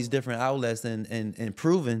all these different outlets and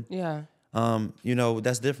proven. Yeah.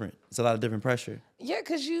 That's different. It's a lot of different pressure. Yeah,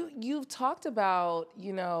 because you've talked about,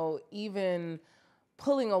 even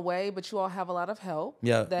pulling away, but you all have a lot of help.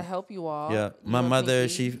 Yeah. That help you all. Yeah. My mother,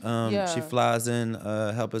 she flies in,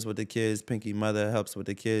 help us with the kids. Pinky mother helps with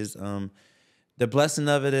the kids. The blessing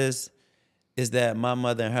of it is that my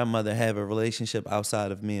mother and her mother have a relationship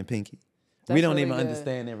outside of me and Pinky. We don't really even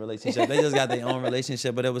understand their relationship. They just got their own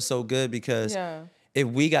relationship, but it was so good because if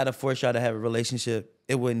we got to force y'all to have a relationship,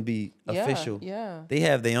 it wouldn't be official. Yeah. They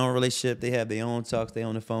have their own relationship. They have their own talks. They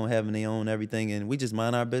on the phone having their own everything, and we just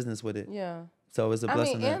mind our business with it. Yeah. So it's a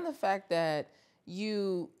blessing. And the fact that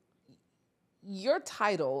your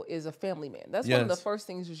title is a family man. That's one of the first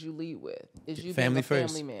things that you lead with, is you being a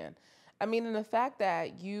family man. I mean, and the fact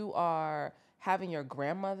that you are having your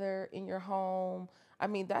grandmother in your home, I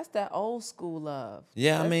mean, that's that old school love.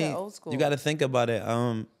 Yeah, that's old school. You got to think about it.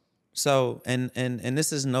 So, and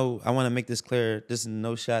this is I want to make this clear. This is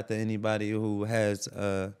no shot to anybody who has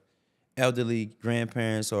elderly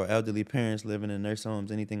grandparents or elderly parents living in nursing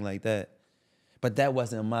homes, anything like that. But that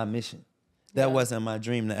wasn't my mission. That wasn't my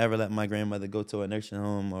dream, to ever let my grandmother go to a nursing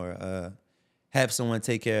home or have someone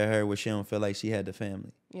take care of her where she don't feel like she had the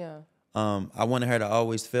family. Yeah. I wanted her to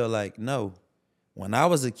always feel like, no, when I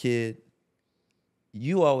was a kid,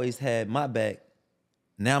 you always had my back.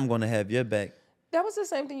 Now I'm going to have your back. That was the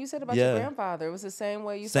same thing you said about your grandfather. It was the same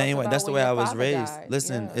way you felt about That's the when way your I was father raised. died.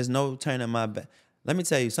 Listen, there's no turning my back. Let me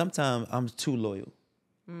tell you, sometimes I'm too loyal.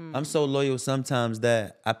 I'm so loyal sometimes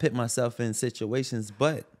that I put myself in situations,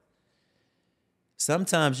 but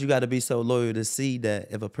sometimes you got to be so loyal to see that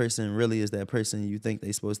if a person really is that person you think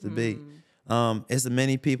they're supposed to be. It's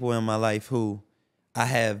many people in my life who I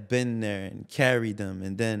have been there and carried them,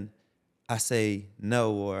 and then I say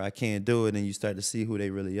no or I can't do it, and you start to see who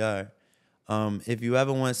they really are. If you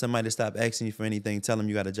ever want somebody to stop asking you for anything, tell them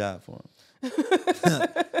you got a job for them.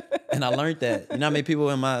 And I learned that. You know how many people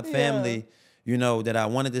in my family, that I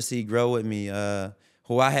wanted to see grow with me,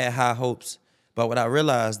 who I had high hopes. But what I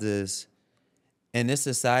realized is, in this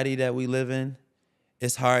society that we live in,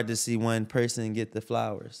 it's hard to see one person get the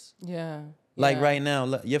flowers. Yeah. Like right now,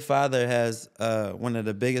 look, your father has one of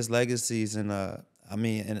the biggest legacies in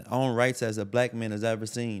own rights as a black man has ever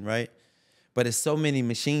seen, right? But there's so many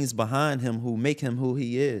machines behind him who make him who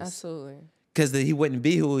he is. Absolutely. Because he wouldn't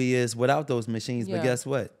be who he is without those machines. But guess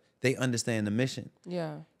what? They understand the mission.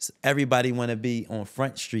 Yeah. So everybody want to be on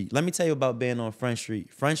Front Street. Let me tell you about being on Front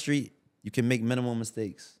Street. Front Street, you can make minimal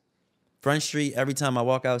mistakes. Front Street, every time I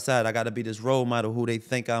walk outside, I got to be this role model who they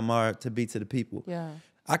think I'm are to be to the people. Yeah.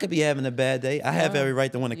 I could be having a bad day. I have every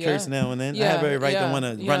right to want to curse now and then. I have every right to want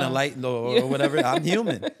to run a light or whatever. I'm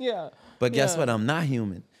human. But guess what? I'm not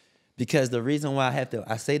human. Because the reason why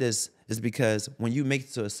I say this is because when you make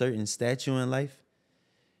it to a certain stature in life,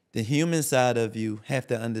 the human side of you have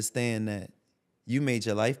to understand that you made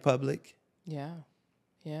your life public. Yeah.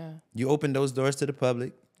 Yeah. You open those doors to the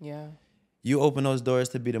public. Yeah. You open those doors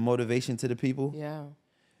to be the motivation to the people. Yeah.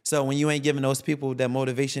 So when you ain't giving those people that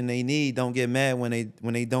motivation they need, don't get mad when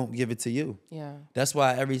they don't give it to you. Yeah. That's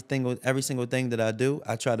why every single thing that I do,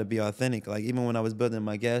 I try to be authentic. Like even when I was building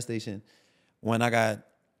my gas station, when I got,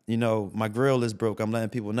 my grill is broke, I'm letting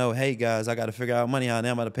people know, hey guys, I got to figure out money how I'm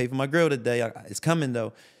about to pay for my grill today. It's coming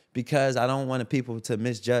though, because I don't want people to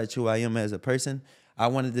misjudge who I am as a person. I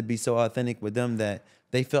wanted to be so authentic with them that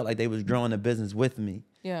they felt like they was growing a business with me.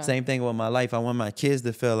 Yeah. Same thing with my life. I want my kids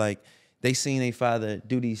to feel like they seen their father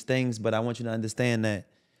do these things, but I want you to understand that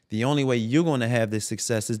the only way you're going to have this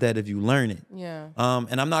success is that if you learn it. Yeah.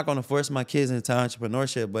 And I'm not going to force my kids into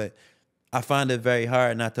entrepreneurship, but I find it very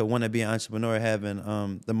hard not to want to be an entrepreneur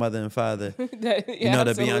having the mother and father, to be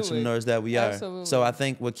entrepreneurs that we are. Absolutely. So I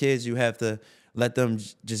think with kids, you have to let them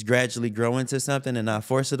just gradually grow into something and not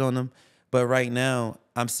force it on them. But right now,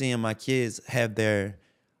 I'm seeing my kids have their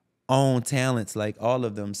own talents, like all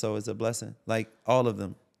of them. So it's a blessing, like all of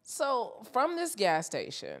them. So from this gas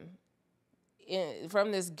station,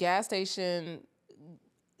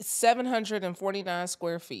 749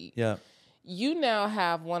 square feet. Yeah. You now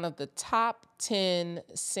have one of the top 10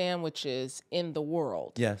 sandwiches in the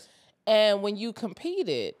world. Yes. And when you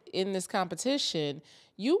competed in this competition,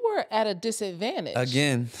 you were at a disadvantage.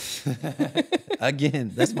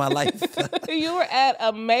 Again, that's my life. You were at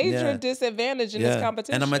a major disadvantage in this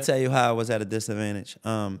competition. And I'm going to tell you how I was at a disadvantage.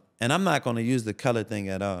 And I'm not going to use the color thing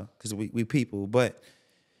at all because we people, but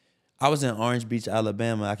I was in Orange Beach,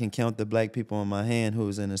 Alabama. I can count the black people on my hand who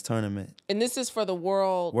was in this tournament. And this is for the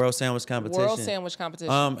World Sandwich Competition. World Sandwich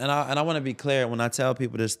Competition. And I want to be clear when I tell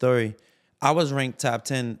people this story. I was ranked top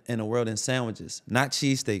 10 in the world in sandwiches, not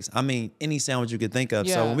cheesesteaks. I mean, any sandwich you could think of.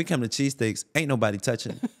 Yeah. So when we come to cheesesteaks, ain't nobody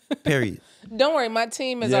touching it, period. Don't worry, my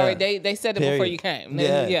team is already, they said it before you came.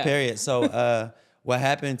 Yeah, period. So what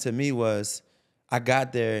happened to me was I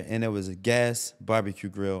got there and there was a gas barbecue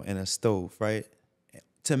grill and a stove, right?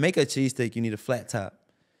 To make a cheesesteak, you need a flat top.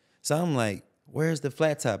 So I'm like, where's the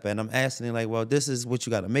flat top at? And I'm asking him like, well, this is what you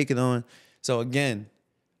got to make it on. So again,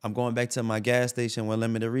 I'm going back to my gas station with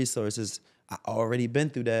limited resources. I already been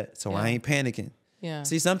through that, so I ain't panicking. Yeah.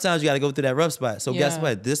 See, sometimes you got to go through that rough spot. So guess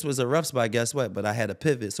what? This was a rough spot, guess what? But I had a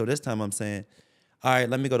pivot. So this time I'm saying, all right,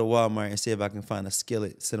 let me go to Walmart and see if I can find a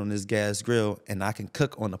skillet, sit on this gas grill, and I can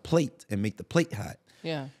cook on a plate and make the plate hot.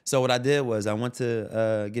 Yeah. So what I did was I went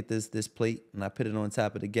to get this plate, and I put it on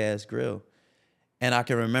top of the gas grill. And I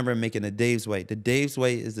can remember making a Dave's Way. The Dave's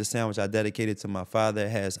Way is the sandwich I dedicated to my father.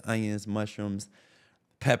 It has onions, mushrooms,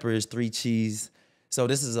 peppers, 3 cheese. So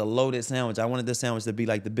this is a loaded sandwich. I wanted this sandwich to be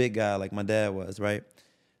like the big guy, like my dad was, right?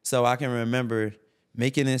 So I can remember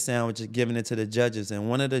making this sandwich and giving it to the judges. And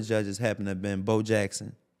one of the judges happened to have been Bo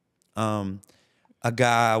Jackson. A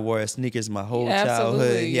guy I wore sneakers my whole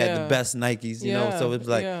childhood. He had the best Nikes, you know? So it was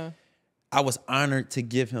like, I was honored to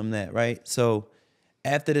give him that, right? So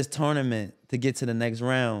after this tournament, to get to the next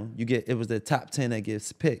round, it was the top 10 that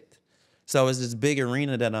gets picked. So it's this big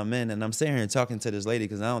arena that I'm in, and I'm sitting here and talking to this lady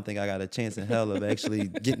because I don't think I got a chance in hell of actually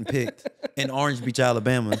getting picked in Orange Beach,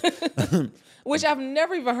 Alabama. Which I've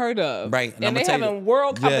never even heard of. Right. And they having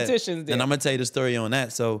world competitions there. And I'm going to tell you the story on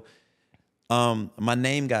that. So my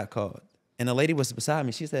name got called. And the lady was beside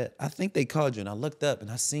me. She said, I think they called you. And I looked up, and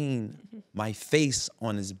I seen my face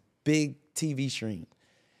on this big TV screen.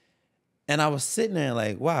 And I was sitting there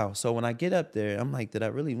like, wow. So when I get up there, I'm like, did I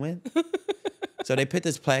really win? So they put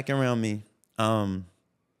this plaque around me. And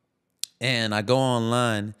I go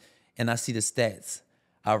online, and I see the stats.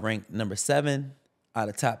 I ranked number 7 out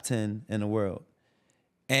of top 10 in the world.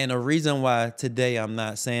 And the reason why today I'm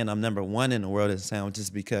not saying I'm number 1 in the world in sandwiches is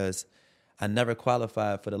because I never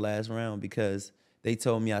qualified for the last round because they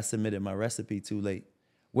told me I submitted my recipe too late,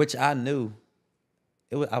 which I knew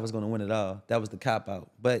I was going to win it all. That was the cop-out.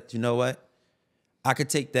 But you know what? I could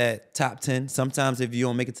take that top 10. Sometimes if you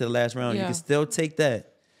don't make it to the last round, you can still take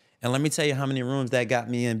that. And let me tell you how many rooms that got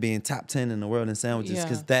me in being top 10 in the world in sandwiches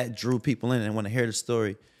because that drew people in and want to hear the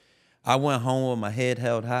story. I went home with my head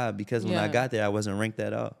held high because when I got there, I wasn't ranked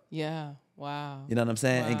at all. Yeah. Wow. You know what I'm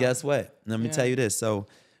saying? And guess what? Let me tell you this. So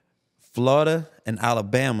Florida and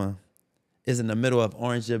Alabama is in the middle of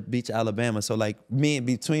Orange Beach, Alabama. So like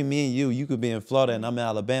between me and you could be in Florida and I'm in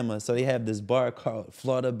Alabama. So they have this bar called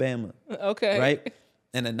Florida-Bama. Okay. Right?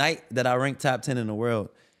 And the night that I ranked top 10 in the world,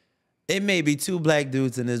 it may be 2 black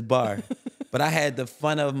dudes in this bar, but I had the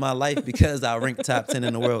fun of my life because I ranked top 10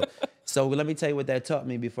 in the world. So let me tell you what that taught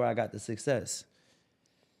me before I got the success.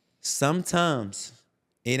 Sometimes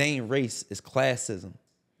it ain't race, it's classism.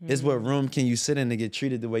 It's what room can you sit in to get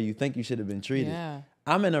treated the way you think you should have been treated. Yeah.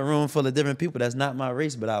 I'm in a room full of different people that's not my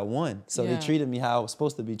race, but I won. So they treated me how I was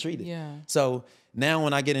supposed to be treated. Yeah. So now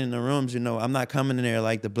when I get in the rooms, you know, I'm not coming in there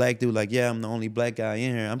like the black dude, like, yeah, I'm the only black guy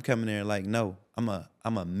in here. I'm coming there like, no, I'm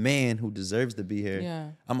a man who deserves to be here. Yeah.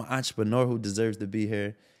 I'm an entrepreneur who deserves to be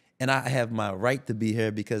here. And I have my right to be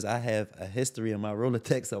here because I have a history in my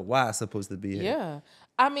Rolodex of why I'm supposed to be here. Yeah.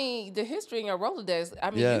 I mean, the history in your Rolodex,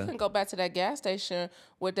 I mean, you can go back to that gas station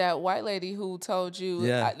with that white lady who told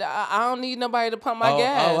you, I don't need nobody to pump my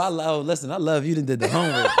gas. Listen, I love you did the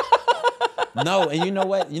homework. No, and you know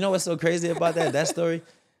what? You know what's so crazy about that?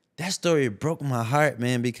 That story broke my heart,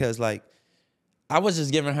 man, because like I was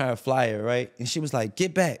just giving her a flyer, right? And she was like,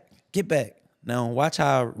 get back. Now watch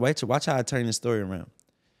how I turn this story around.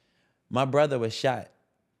 My brother was shot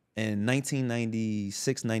in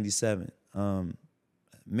 1996, 97.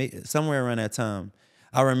 Somewhere around that time.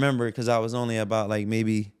 I remember because I was only about like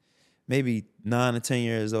maybe 9 or 10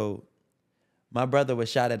 years old. My brother was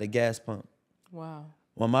shot at a gas pump. Wow.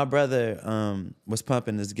 When my brother was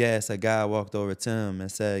pumping his gas, a guy walked over to him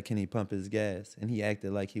and said, can he pump his gas? And he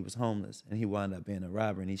acted like he was homeless, and he wound up being a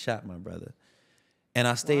robber, and he shot my brother. And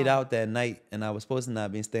I stayed out that night, and I was supposed to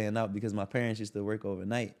not be staying out because my parents used to work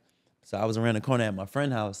overnight. So I was around the corner at my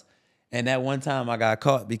friend's house, and that one time I got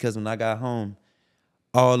caught because when I got home,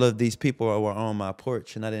 all of these people were on my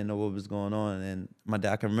porch, and I didn't know what was going on. And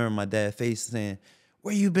I can remember my dad's face saying,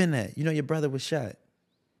 where you been at? You know, your brother was shot.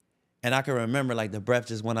 And I can remember, like, the breath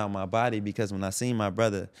just went out of my body because when I seen my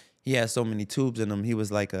brother, he had so many tubes in him. He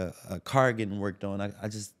was like a car getting worked on.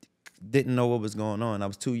 didn't know what was going on. I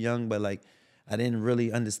was too young, but like I didn't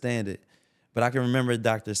really understand it. But I can remember the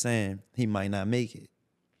doctor saying he might not make it.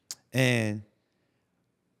 And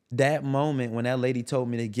that moment when that lady told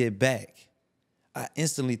me to get back, I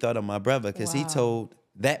instantly thought of my brother because he told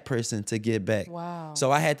that person to get back. Wow.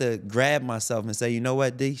 So I had to grab myself and say, you know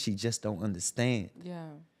what, D? She just don't understand. Yeah.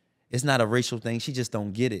 It's not a racial thing. She just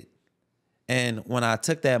don't get it. And when I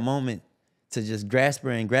took that moment to just grasp her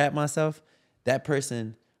and grab myself, that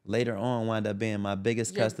person later on wound up being my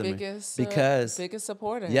biggest customer. Biggest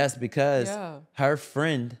supporter. Yes, because her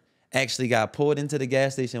friend actually got pulled into the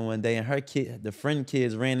gas station one day, and the friend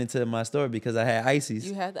kids ran into my store because I had ices.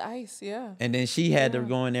 You had the ice, yeah. And then she had to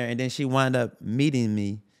go in there, and then she wound up meeting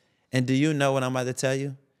me. And do you know what I'm about to tell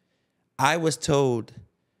you? I was told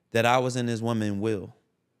that I was in this woman's will.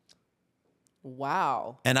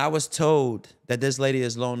 Wow. And I was told that this lady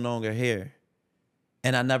is no longer here.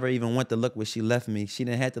 And I never even went to look where she left me. She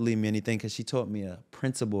didn't have to leave me anything because she taught me a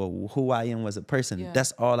principle of who I am as a person. Yeah.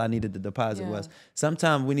 That's all I needed to deposit was.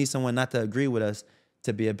 Sometimes we need someone not to agree with us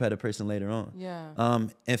to be a better person later on. Yeah.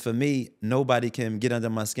 And for me, nobody can get under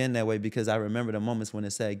my skin that way because I remember the moments when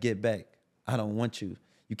it said, get back. I don't want you.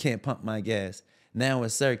 You can't pump my gas. Now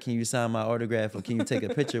it's, sir, can you sign my autograph or can you take a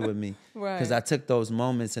picture with me? Right. Because I took those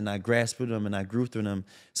moments and I grasped through them and I grew through them.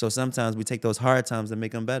 So sometimes we take those hard times and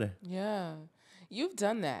make them better. Yeah. You've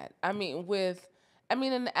done that. I mean,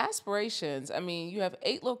 in the aspirations, you have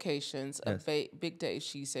 8 locations of Big Dave's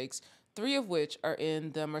Cheesesteaks, 3 of which are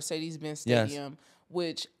in the Mercedes-Benz Stadium,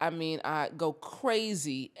 which, I go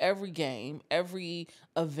crazy every game, every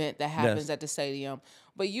event that happens at the stadium.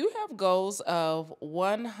 But you have goals of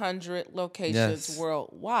 100 locations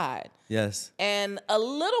worldwide. Yes. And a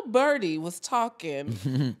little birdie was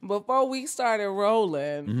talking before we started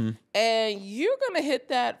rolling, and you're gonna hit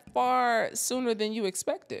that far sooner than you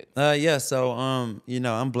expected. So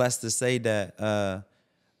I'm blessed to say that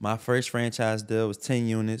my first franchise deal was 10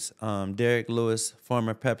 units. Derrick Lewis,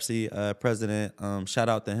 former Pepsi president, shout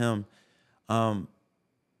out to him.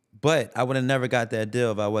 But I would have never got that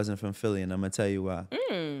deal if I wasn't from Philly, and I'm gonna tell you why.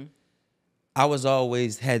 I was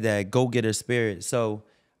always had that go-getter spirit. So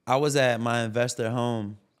I was at my investor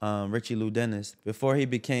home, Richie Lou Dennis. Before he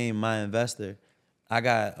became my investor, I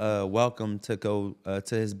got welcomed to go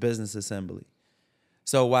to his business assembly.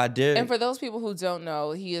 So while Derrick... And for those people who don't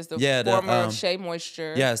know, he is the former of Shea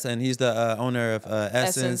Moisture. Yes, and he's the owner of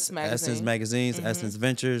Essence Magazines, Essence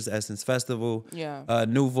Ventures, Essence Festival,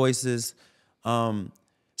 New Voices.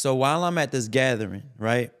 So while I'm at this gathering,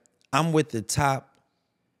 right, I'm with the top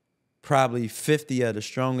probably 50 of the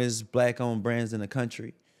strongest Black-owned brands in the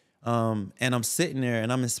country. And I'm sitting there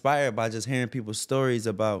and I'm inspired by just hearing people's stories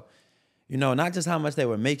about, not just how much they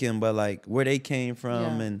were making, but like where they came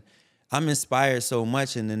from. And I'm inspired so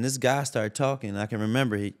much. And then this guy started talking. I can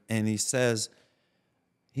remember he says,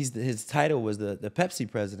 his title was the Pepsi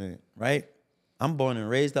president, right? I'm born and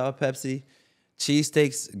raised off Pepsi.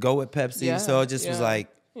 Cheesesteaks go with Pepsi. So it just was like,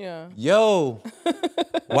 yo,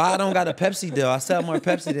 why I don't got a Pepsi deal? I sell more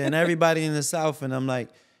Pepsi than everybody in the South. And I'm like,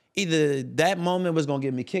 either that moment was going to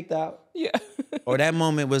get me kicked out or that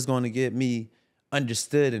moment was going to get me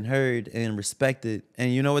understood and heard and respected.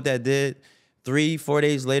 And you know what that did? 3-4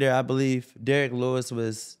 days later, I believe, Derrick Lewis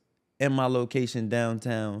was in my location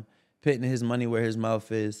downtown, putting his money where his mouth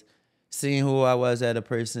is, seeing who I was as a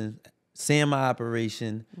person, seeing my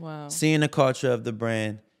operation, seeing the culture of the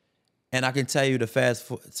brand. And I can tell you to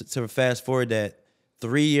fast forward that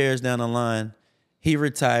 3 years down the line, he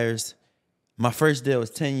retires. My first deal was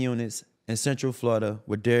 10 units in Central Florida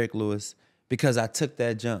with Derrick Lewis because I took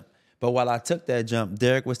that jump. But while I took that jump,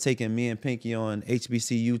 Derrick was taking me and Pinky on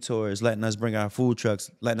HBCU tours, letting us bring our food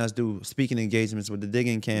trucks, letting us do speaking engagements with the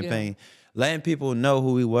Digging campaign, letting people know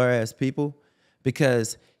who we were as people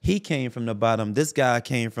because he came from the bottom. This guy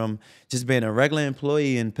came from just being a regular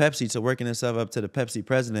employee in Pepsi to working himself up to the Pepsi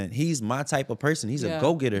president. He's my type of person. He's a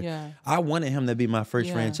go-getter. I wanted him to be my first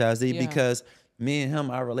franchisee because me and him,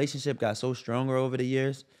 our relationship got so stronger over the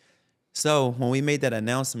years. So when we made that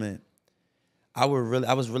announcement, I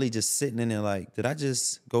was really just sitting in there like, did I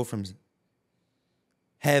just go from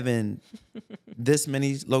having this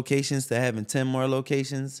many locations to having 10 more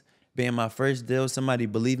locations, being my first deal, somebody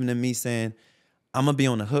believing in me saying, I'm going to be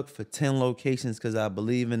on the hook for 10 locations because I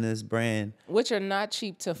believe in this brand. Which are not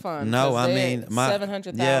cheap to fund. No, I mean, my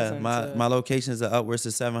locations are upwards to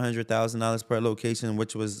 $700,000 per location,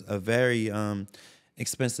 which was a very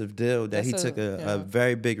expensive deal that he took a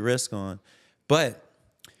very big risk on. But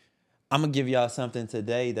I'm going to give y'all something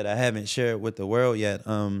today that I haven't shared with the world yet.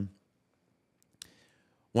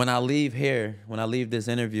 When I leave this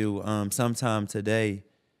interview, sometime today,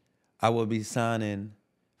 I will be signing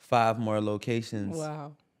 5 more locations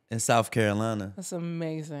Wow. in South Carolina. That's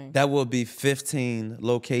amazing. That will be 15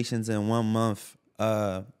 locations in 1 month.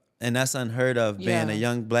 And that's unheard of, being a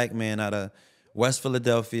young black man out of West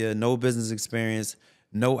Philadelphia, no business experience,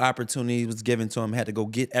 no opportunity was given to him. Had to go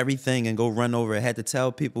get everything and go run over it. Had to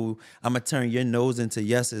tell people, I'm going to turn your no's into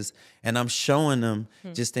yeses. And I'm showing them,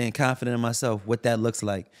 just staying confident in myself, what that looks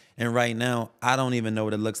like. And right now, I don't even know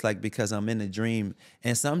what it looks like because I'm in a dream.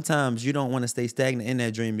 And sometimes you don't want to stay stagnant in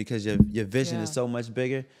that dream because your vision is so much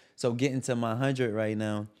bigger. So getting to my 100 right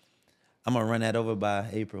now, I'm going to run that over by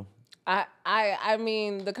April. I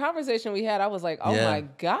mean, the conversation we had, I was like, oh my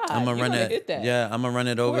God, I'm gonna run hit that. Yeah, I'm gonna run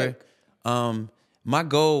it Quick. over. My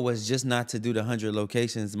goal was just not to do the 100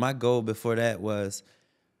 locations. My goal before that was,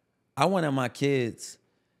 I wanted my kids,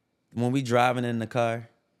 when we driving in the car,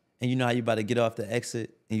 and you know how you about to get off the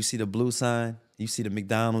exit, and you see the blue sign, you see the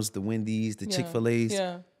McDonald's, the Wendy's, the Chick-fil-A's.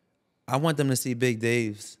 Yeah. I want them to see Big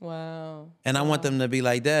Dave's. Wow. And I want them to be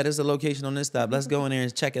like, Dad, there's a location on this stop. Let's go in there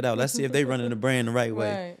and check it out. Let's see if they running the brand the right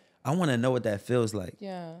way. Right. I want to know what that feels like.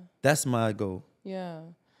 Yeah. That's my goal. Yeah.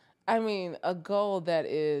 I mean, a goal that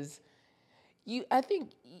is, I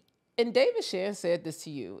think, and David Shan said this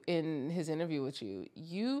to you in his interview with you,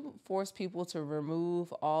 you force people to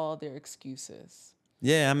remove all their excuses.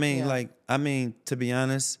 Yeah, I mean, to be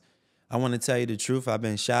honest, I want to tell you the truth. I've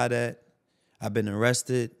been shot at. I've been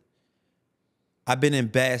arrested. I've been in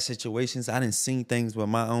bad situations. I done seen things with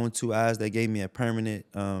my own 2 eyes that gave me a permanent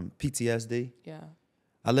PTSD. Yeah.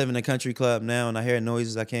 I live in a country club now, and I hear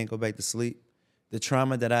noises. I can't go back to sleep. The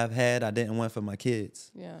trauma that I've had, I didn't want for my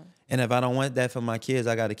kids. Yeah. And if I don't want that for my kids,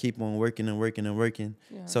 I got to keep on working and working and working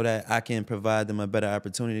so that I can provide them a better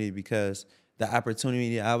opportunity, because the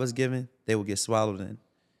opportunity I was given, they will get swallowed in.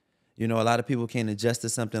 You know, a lot of people can't adjust to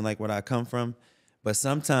something like where I come from, but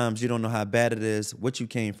sometimes you don't know how bad it is, what you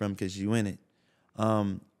came from, because you in it.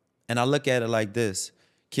 And I look at it like this.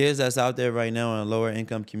 Kids that's out there right now in lower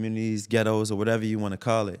income communities, ghettos, or whatever you want to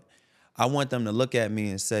call it, I want them to look at me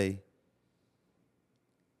and say, it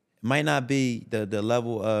might not be the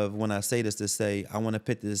level of, when I say this, to say I want to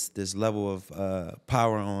put this level of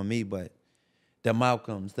power on me, but the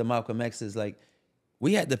Malcolm X's, like,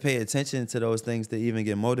 we had to pay attention to those things to even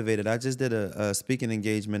get motivated. I just did a speaking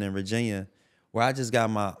engagement in Virginia where I just got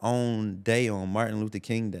my own day on Martin Luther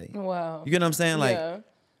King Day. Wow. You get what I'm saying? Like,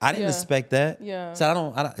 I didn't expect that. Yeah.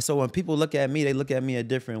 So so when people look at me, they look at me a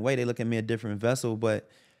different way. They look at me a different vessel, but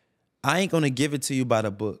I ain't going to give it to you by the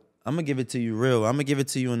book. I'm going to give it to you real. I'm going to give it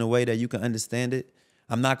to you in a way that you can understand it.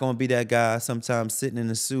 I'm not going to be that guy sometimes sitting in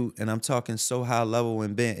a suit and I'm talking so high level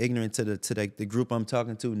and being ignorant to the group I'm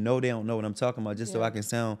talking to. No, they don't know what I'm talking about, just so I can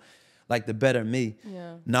sound like the better me.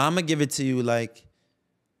 Yeah. No, I'm going to give it to you like,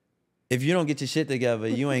 if you don't get your shit together,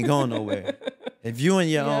 you ain't going nowhere. If you in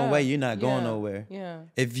your own way, you're not going nowhere. Yeah.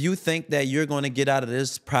 If you think that you're going to get out of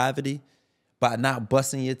this poverty by not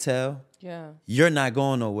busting your tail, you're not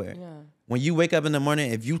going nowhere. Yeah. When you wake up in the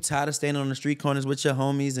morning, if you tired of standing on the street corners with your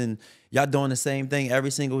homies and y'all doing the same thing every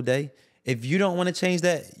single day, if you don't want to change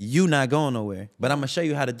that, you not going nowhere. But I'm going to show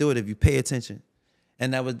you how to do it if you pay attention.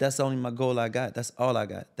 And that's only my goal I got. That's all I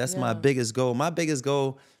got. That's my biggest goal. My biggest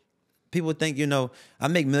goal, people think, you know, I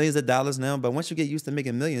make millions of dollars now, but once you get used to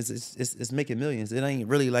making millions, it's making millions. It ain't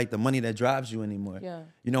really like the money that drives you anymore. Yeah.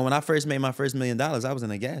 You know, when I first made my first $1 million, I was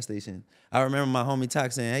in a gas station. I remember my homie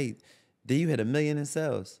Talk saying, hey, D, you hit $1 million in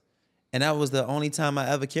sales. And that was the only time I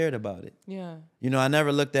ever cared about it. Yeah. You know, I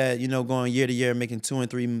never looked at, you know, going year to year, making 2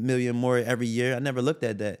 and 3 million more every year. I never looked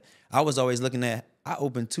at that. I was always looking at, I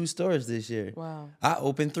opened 2 stores this year. Wow. I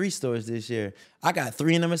opened 3 stores this year. I got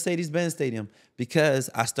 3 in the Mercedes-Benz Stadium because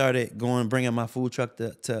I started bringing my food truck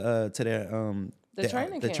to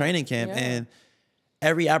their training camp. And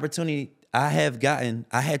every opportunity I have gotten,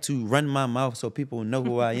 I had to run my mouth so people know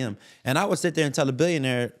who I am. And I would sit there and tell a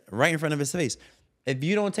billionaire right in front of his face, if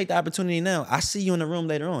you don't take the opportunity now, I see you in the room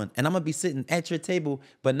later on. And I'm going to be sitting at your table,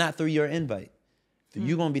 but not through your invite.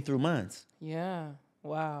 You're going to be through mine. Yeah.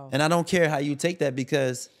 Wow. And I don't care how you take that,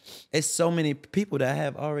 because it's so many people that I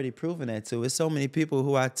have already proven that to. It's so many people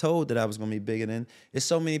who I told that I was going to be bigger than. It's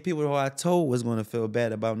so many people who I told was going to feel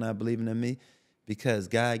bad about not believing in me, because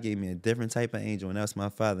God gave me a different type of angel, and that's my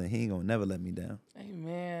Father. And he ain't going to never let me down.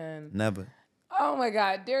 Amen. Never. Oh my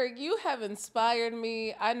God, Derrick, you have inspired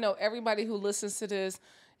me. I know everybody who listens to this,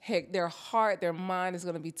 heck, their heart, their mind is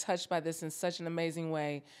going to be touched by this in such an amazing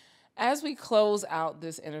way. As we close out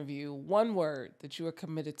this interview, one word that you are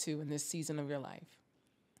committed to in this season of your life.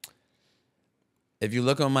 If you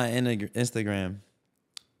look on my Instagram,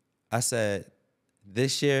 I said,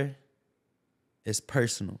 this year is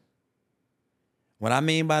personal. What I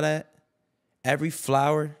mean by that, every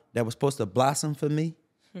flower that was supposed to blossom for me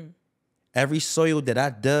Every soil that I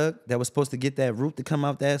dug that was supposed to get that root to come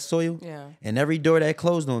out that soil, Yeah. and every door that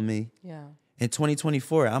closed on me, Yeah. in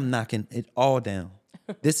 2024, I'm knocking it all down.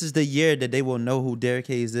 This is the year that they will know who Derrick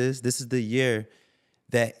Hayes is. This is the year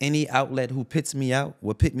that any outlet who pits me out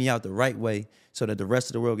will pit me out the right way so that the rest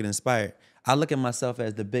of the world get inspired. I look at myself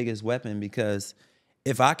as the biggest weapon because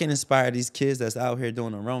if I can inspire these kids that's out here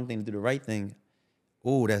doing the wrong thing to do the right thing,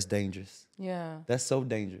 ooh, that's dangerous. Yeah. That's so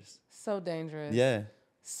dangerous. So dangerous. Yeah.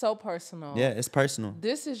 So personal. Yeah, it's personal.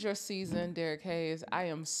 This is your season, Derrick Hayes. I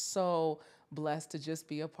am so blessed to just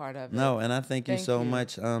be a part of it. No, and I thank you Thank so you.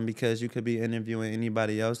 much because you could be interviewing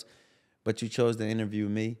anybody else, but you chose to interview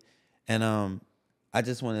me. And I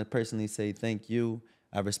just want to personally say thank you.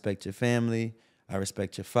 I respect your family. I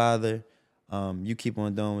respect your father. You keep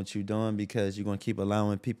on doing what you're doing because you're going to keep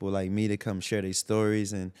allowing people like me to come share their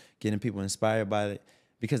stories and getting people inspired by it.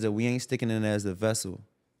 Because if we ain't sticking in it as a vessel,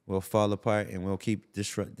 we'll fall apart and we'll keep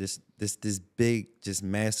this big, just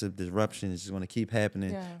massive disruption is just going to keep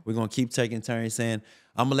happening. Yeah. We're going to keep taking turns saying,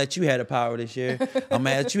 I'm going to let you have the power this year. I'm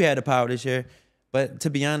going to let you have the power this year. But to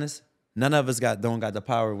be honest, none of us don't got the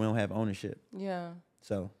power. We don't have ownership. Yeah.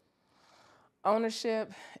 So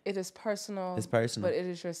Ownership, it is personal. It's personal. But it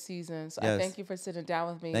is your season. So Yes. I thank you for sitting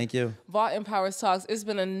down with me. Thank you. Vault Empowers Talks. It's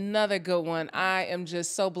been another good one. I am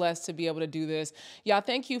just so blessed to be able to do this. Y'all,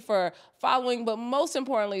 thank you for following, but most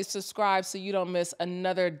importantly, subscribe so you don't miss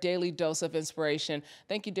another daily dose of inspiration.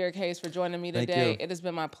 Thank you, Derrick Hayes, for joining me Thank today. you. It has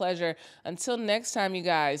been my pleasure. Until next time, you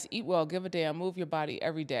guys, eat well, give a damn, move your body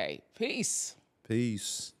every day. Peace.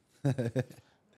 Peace.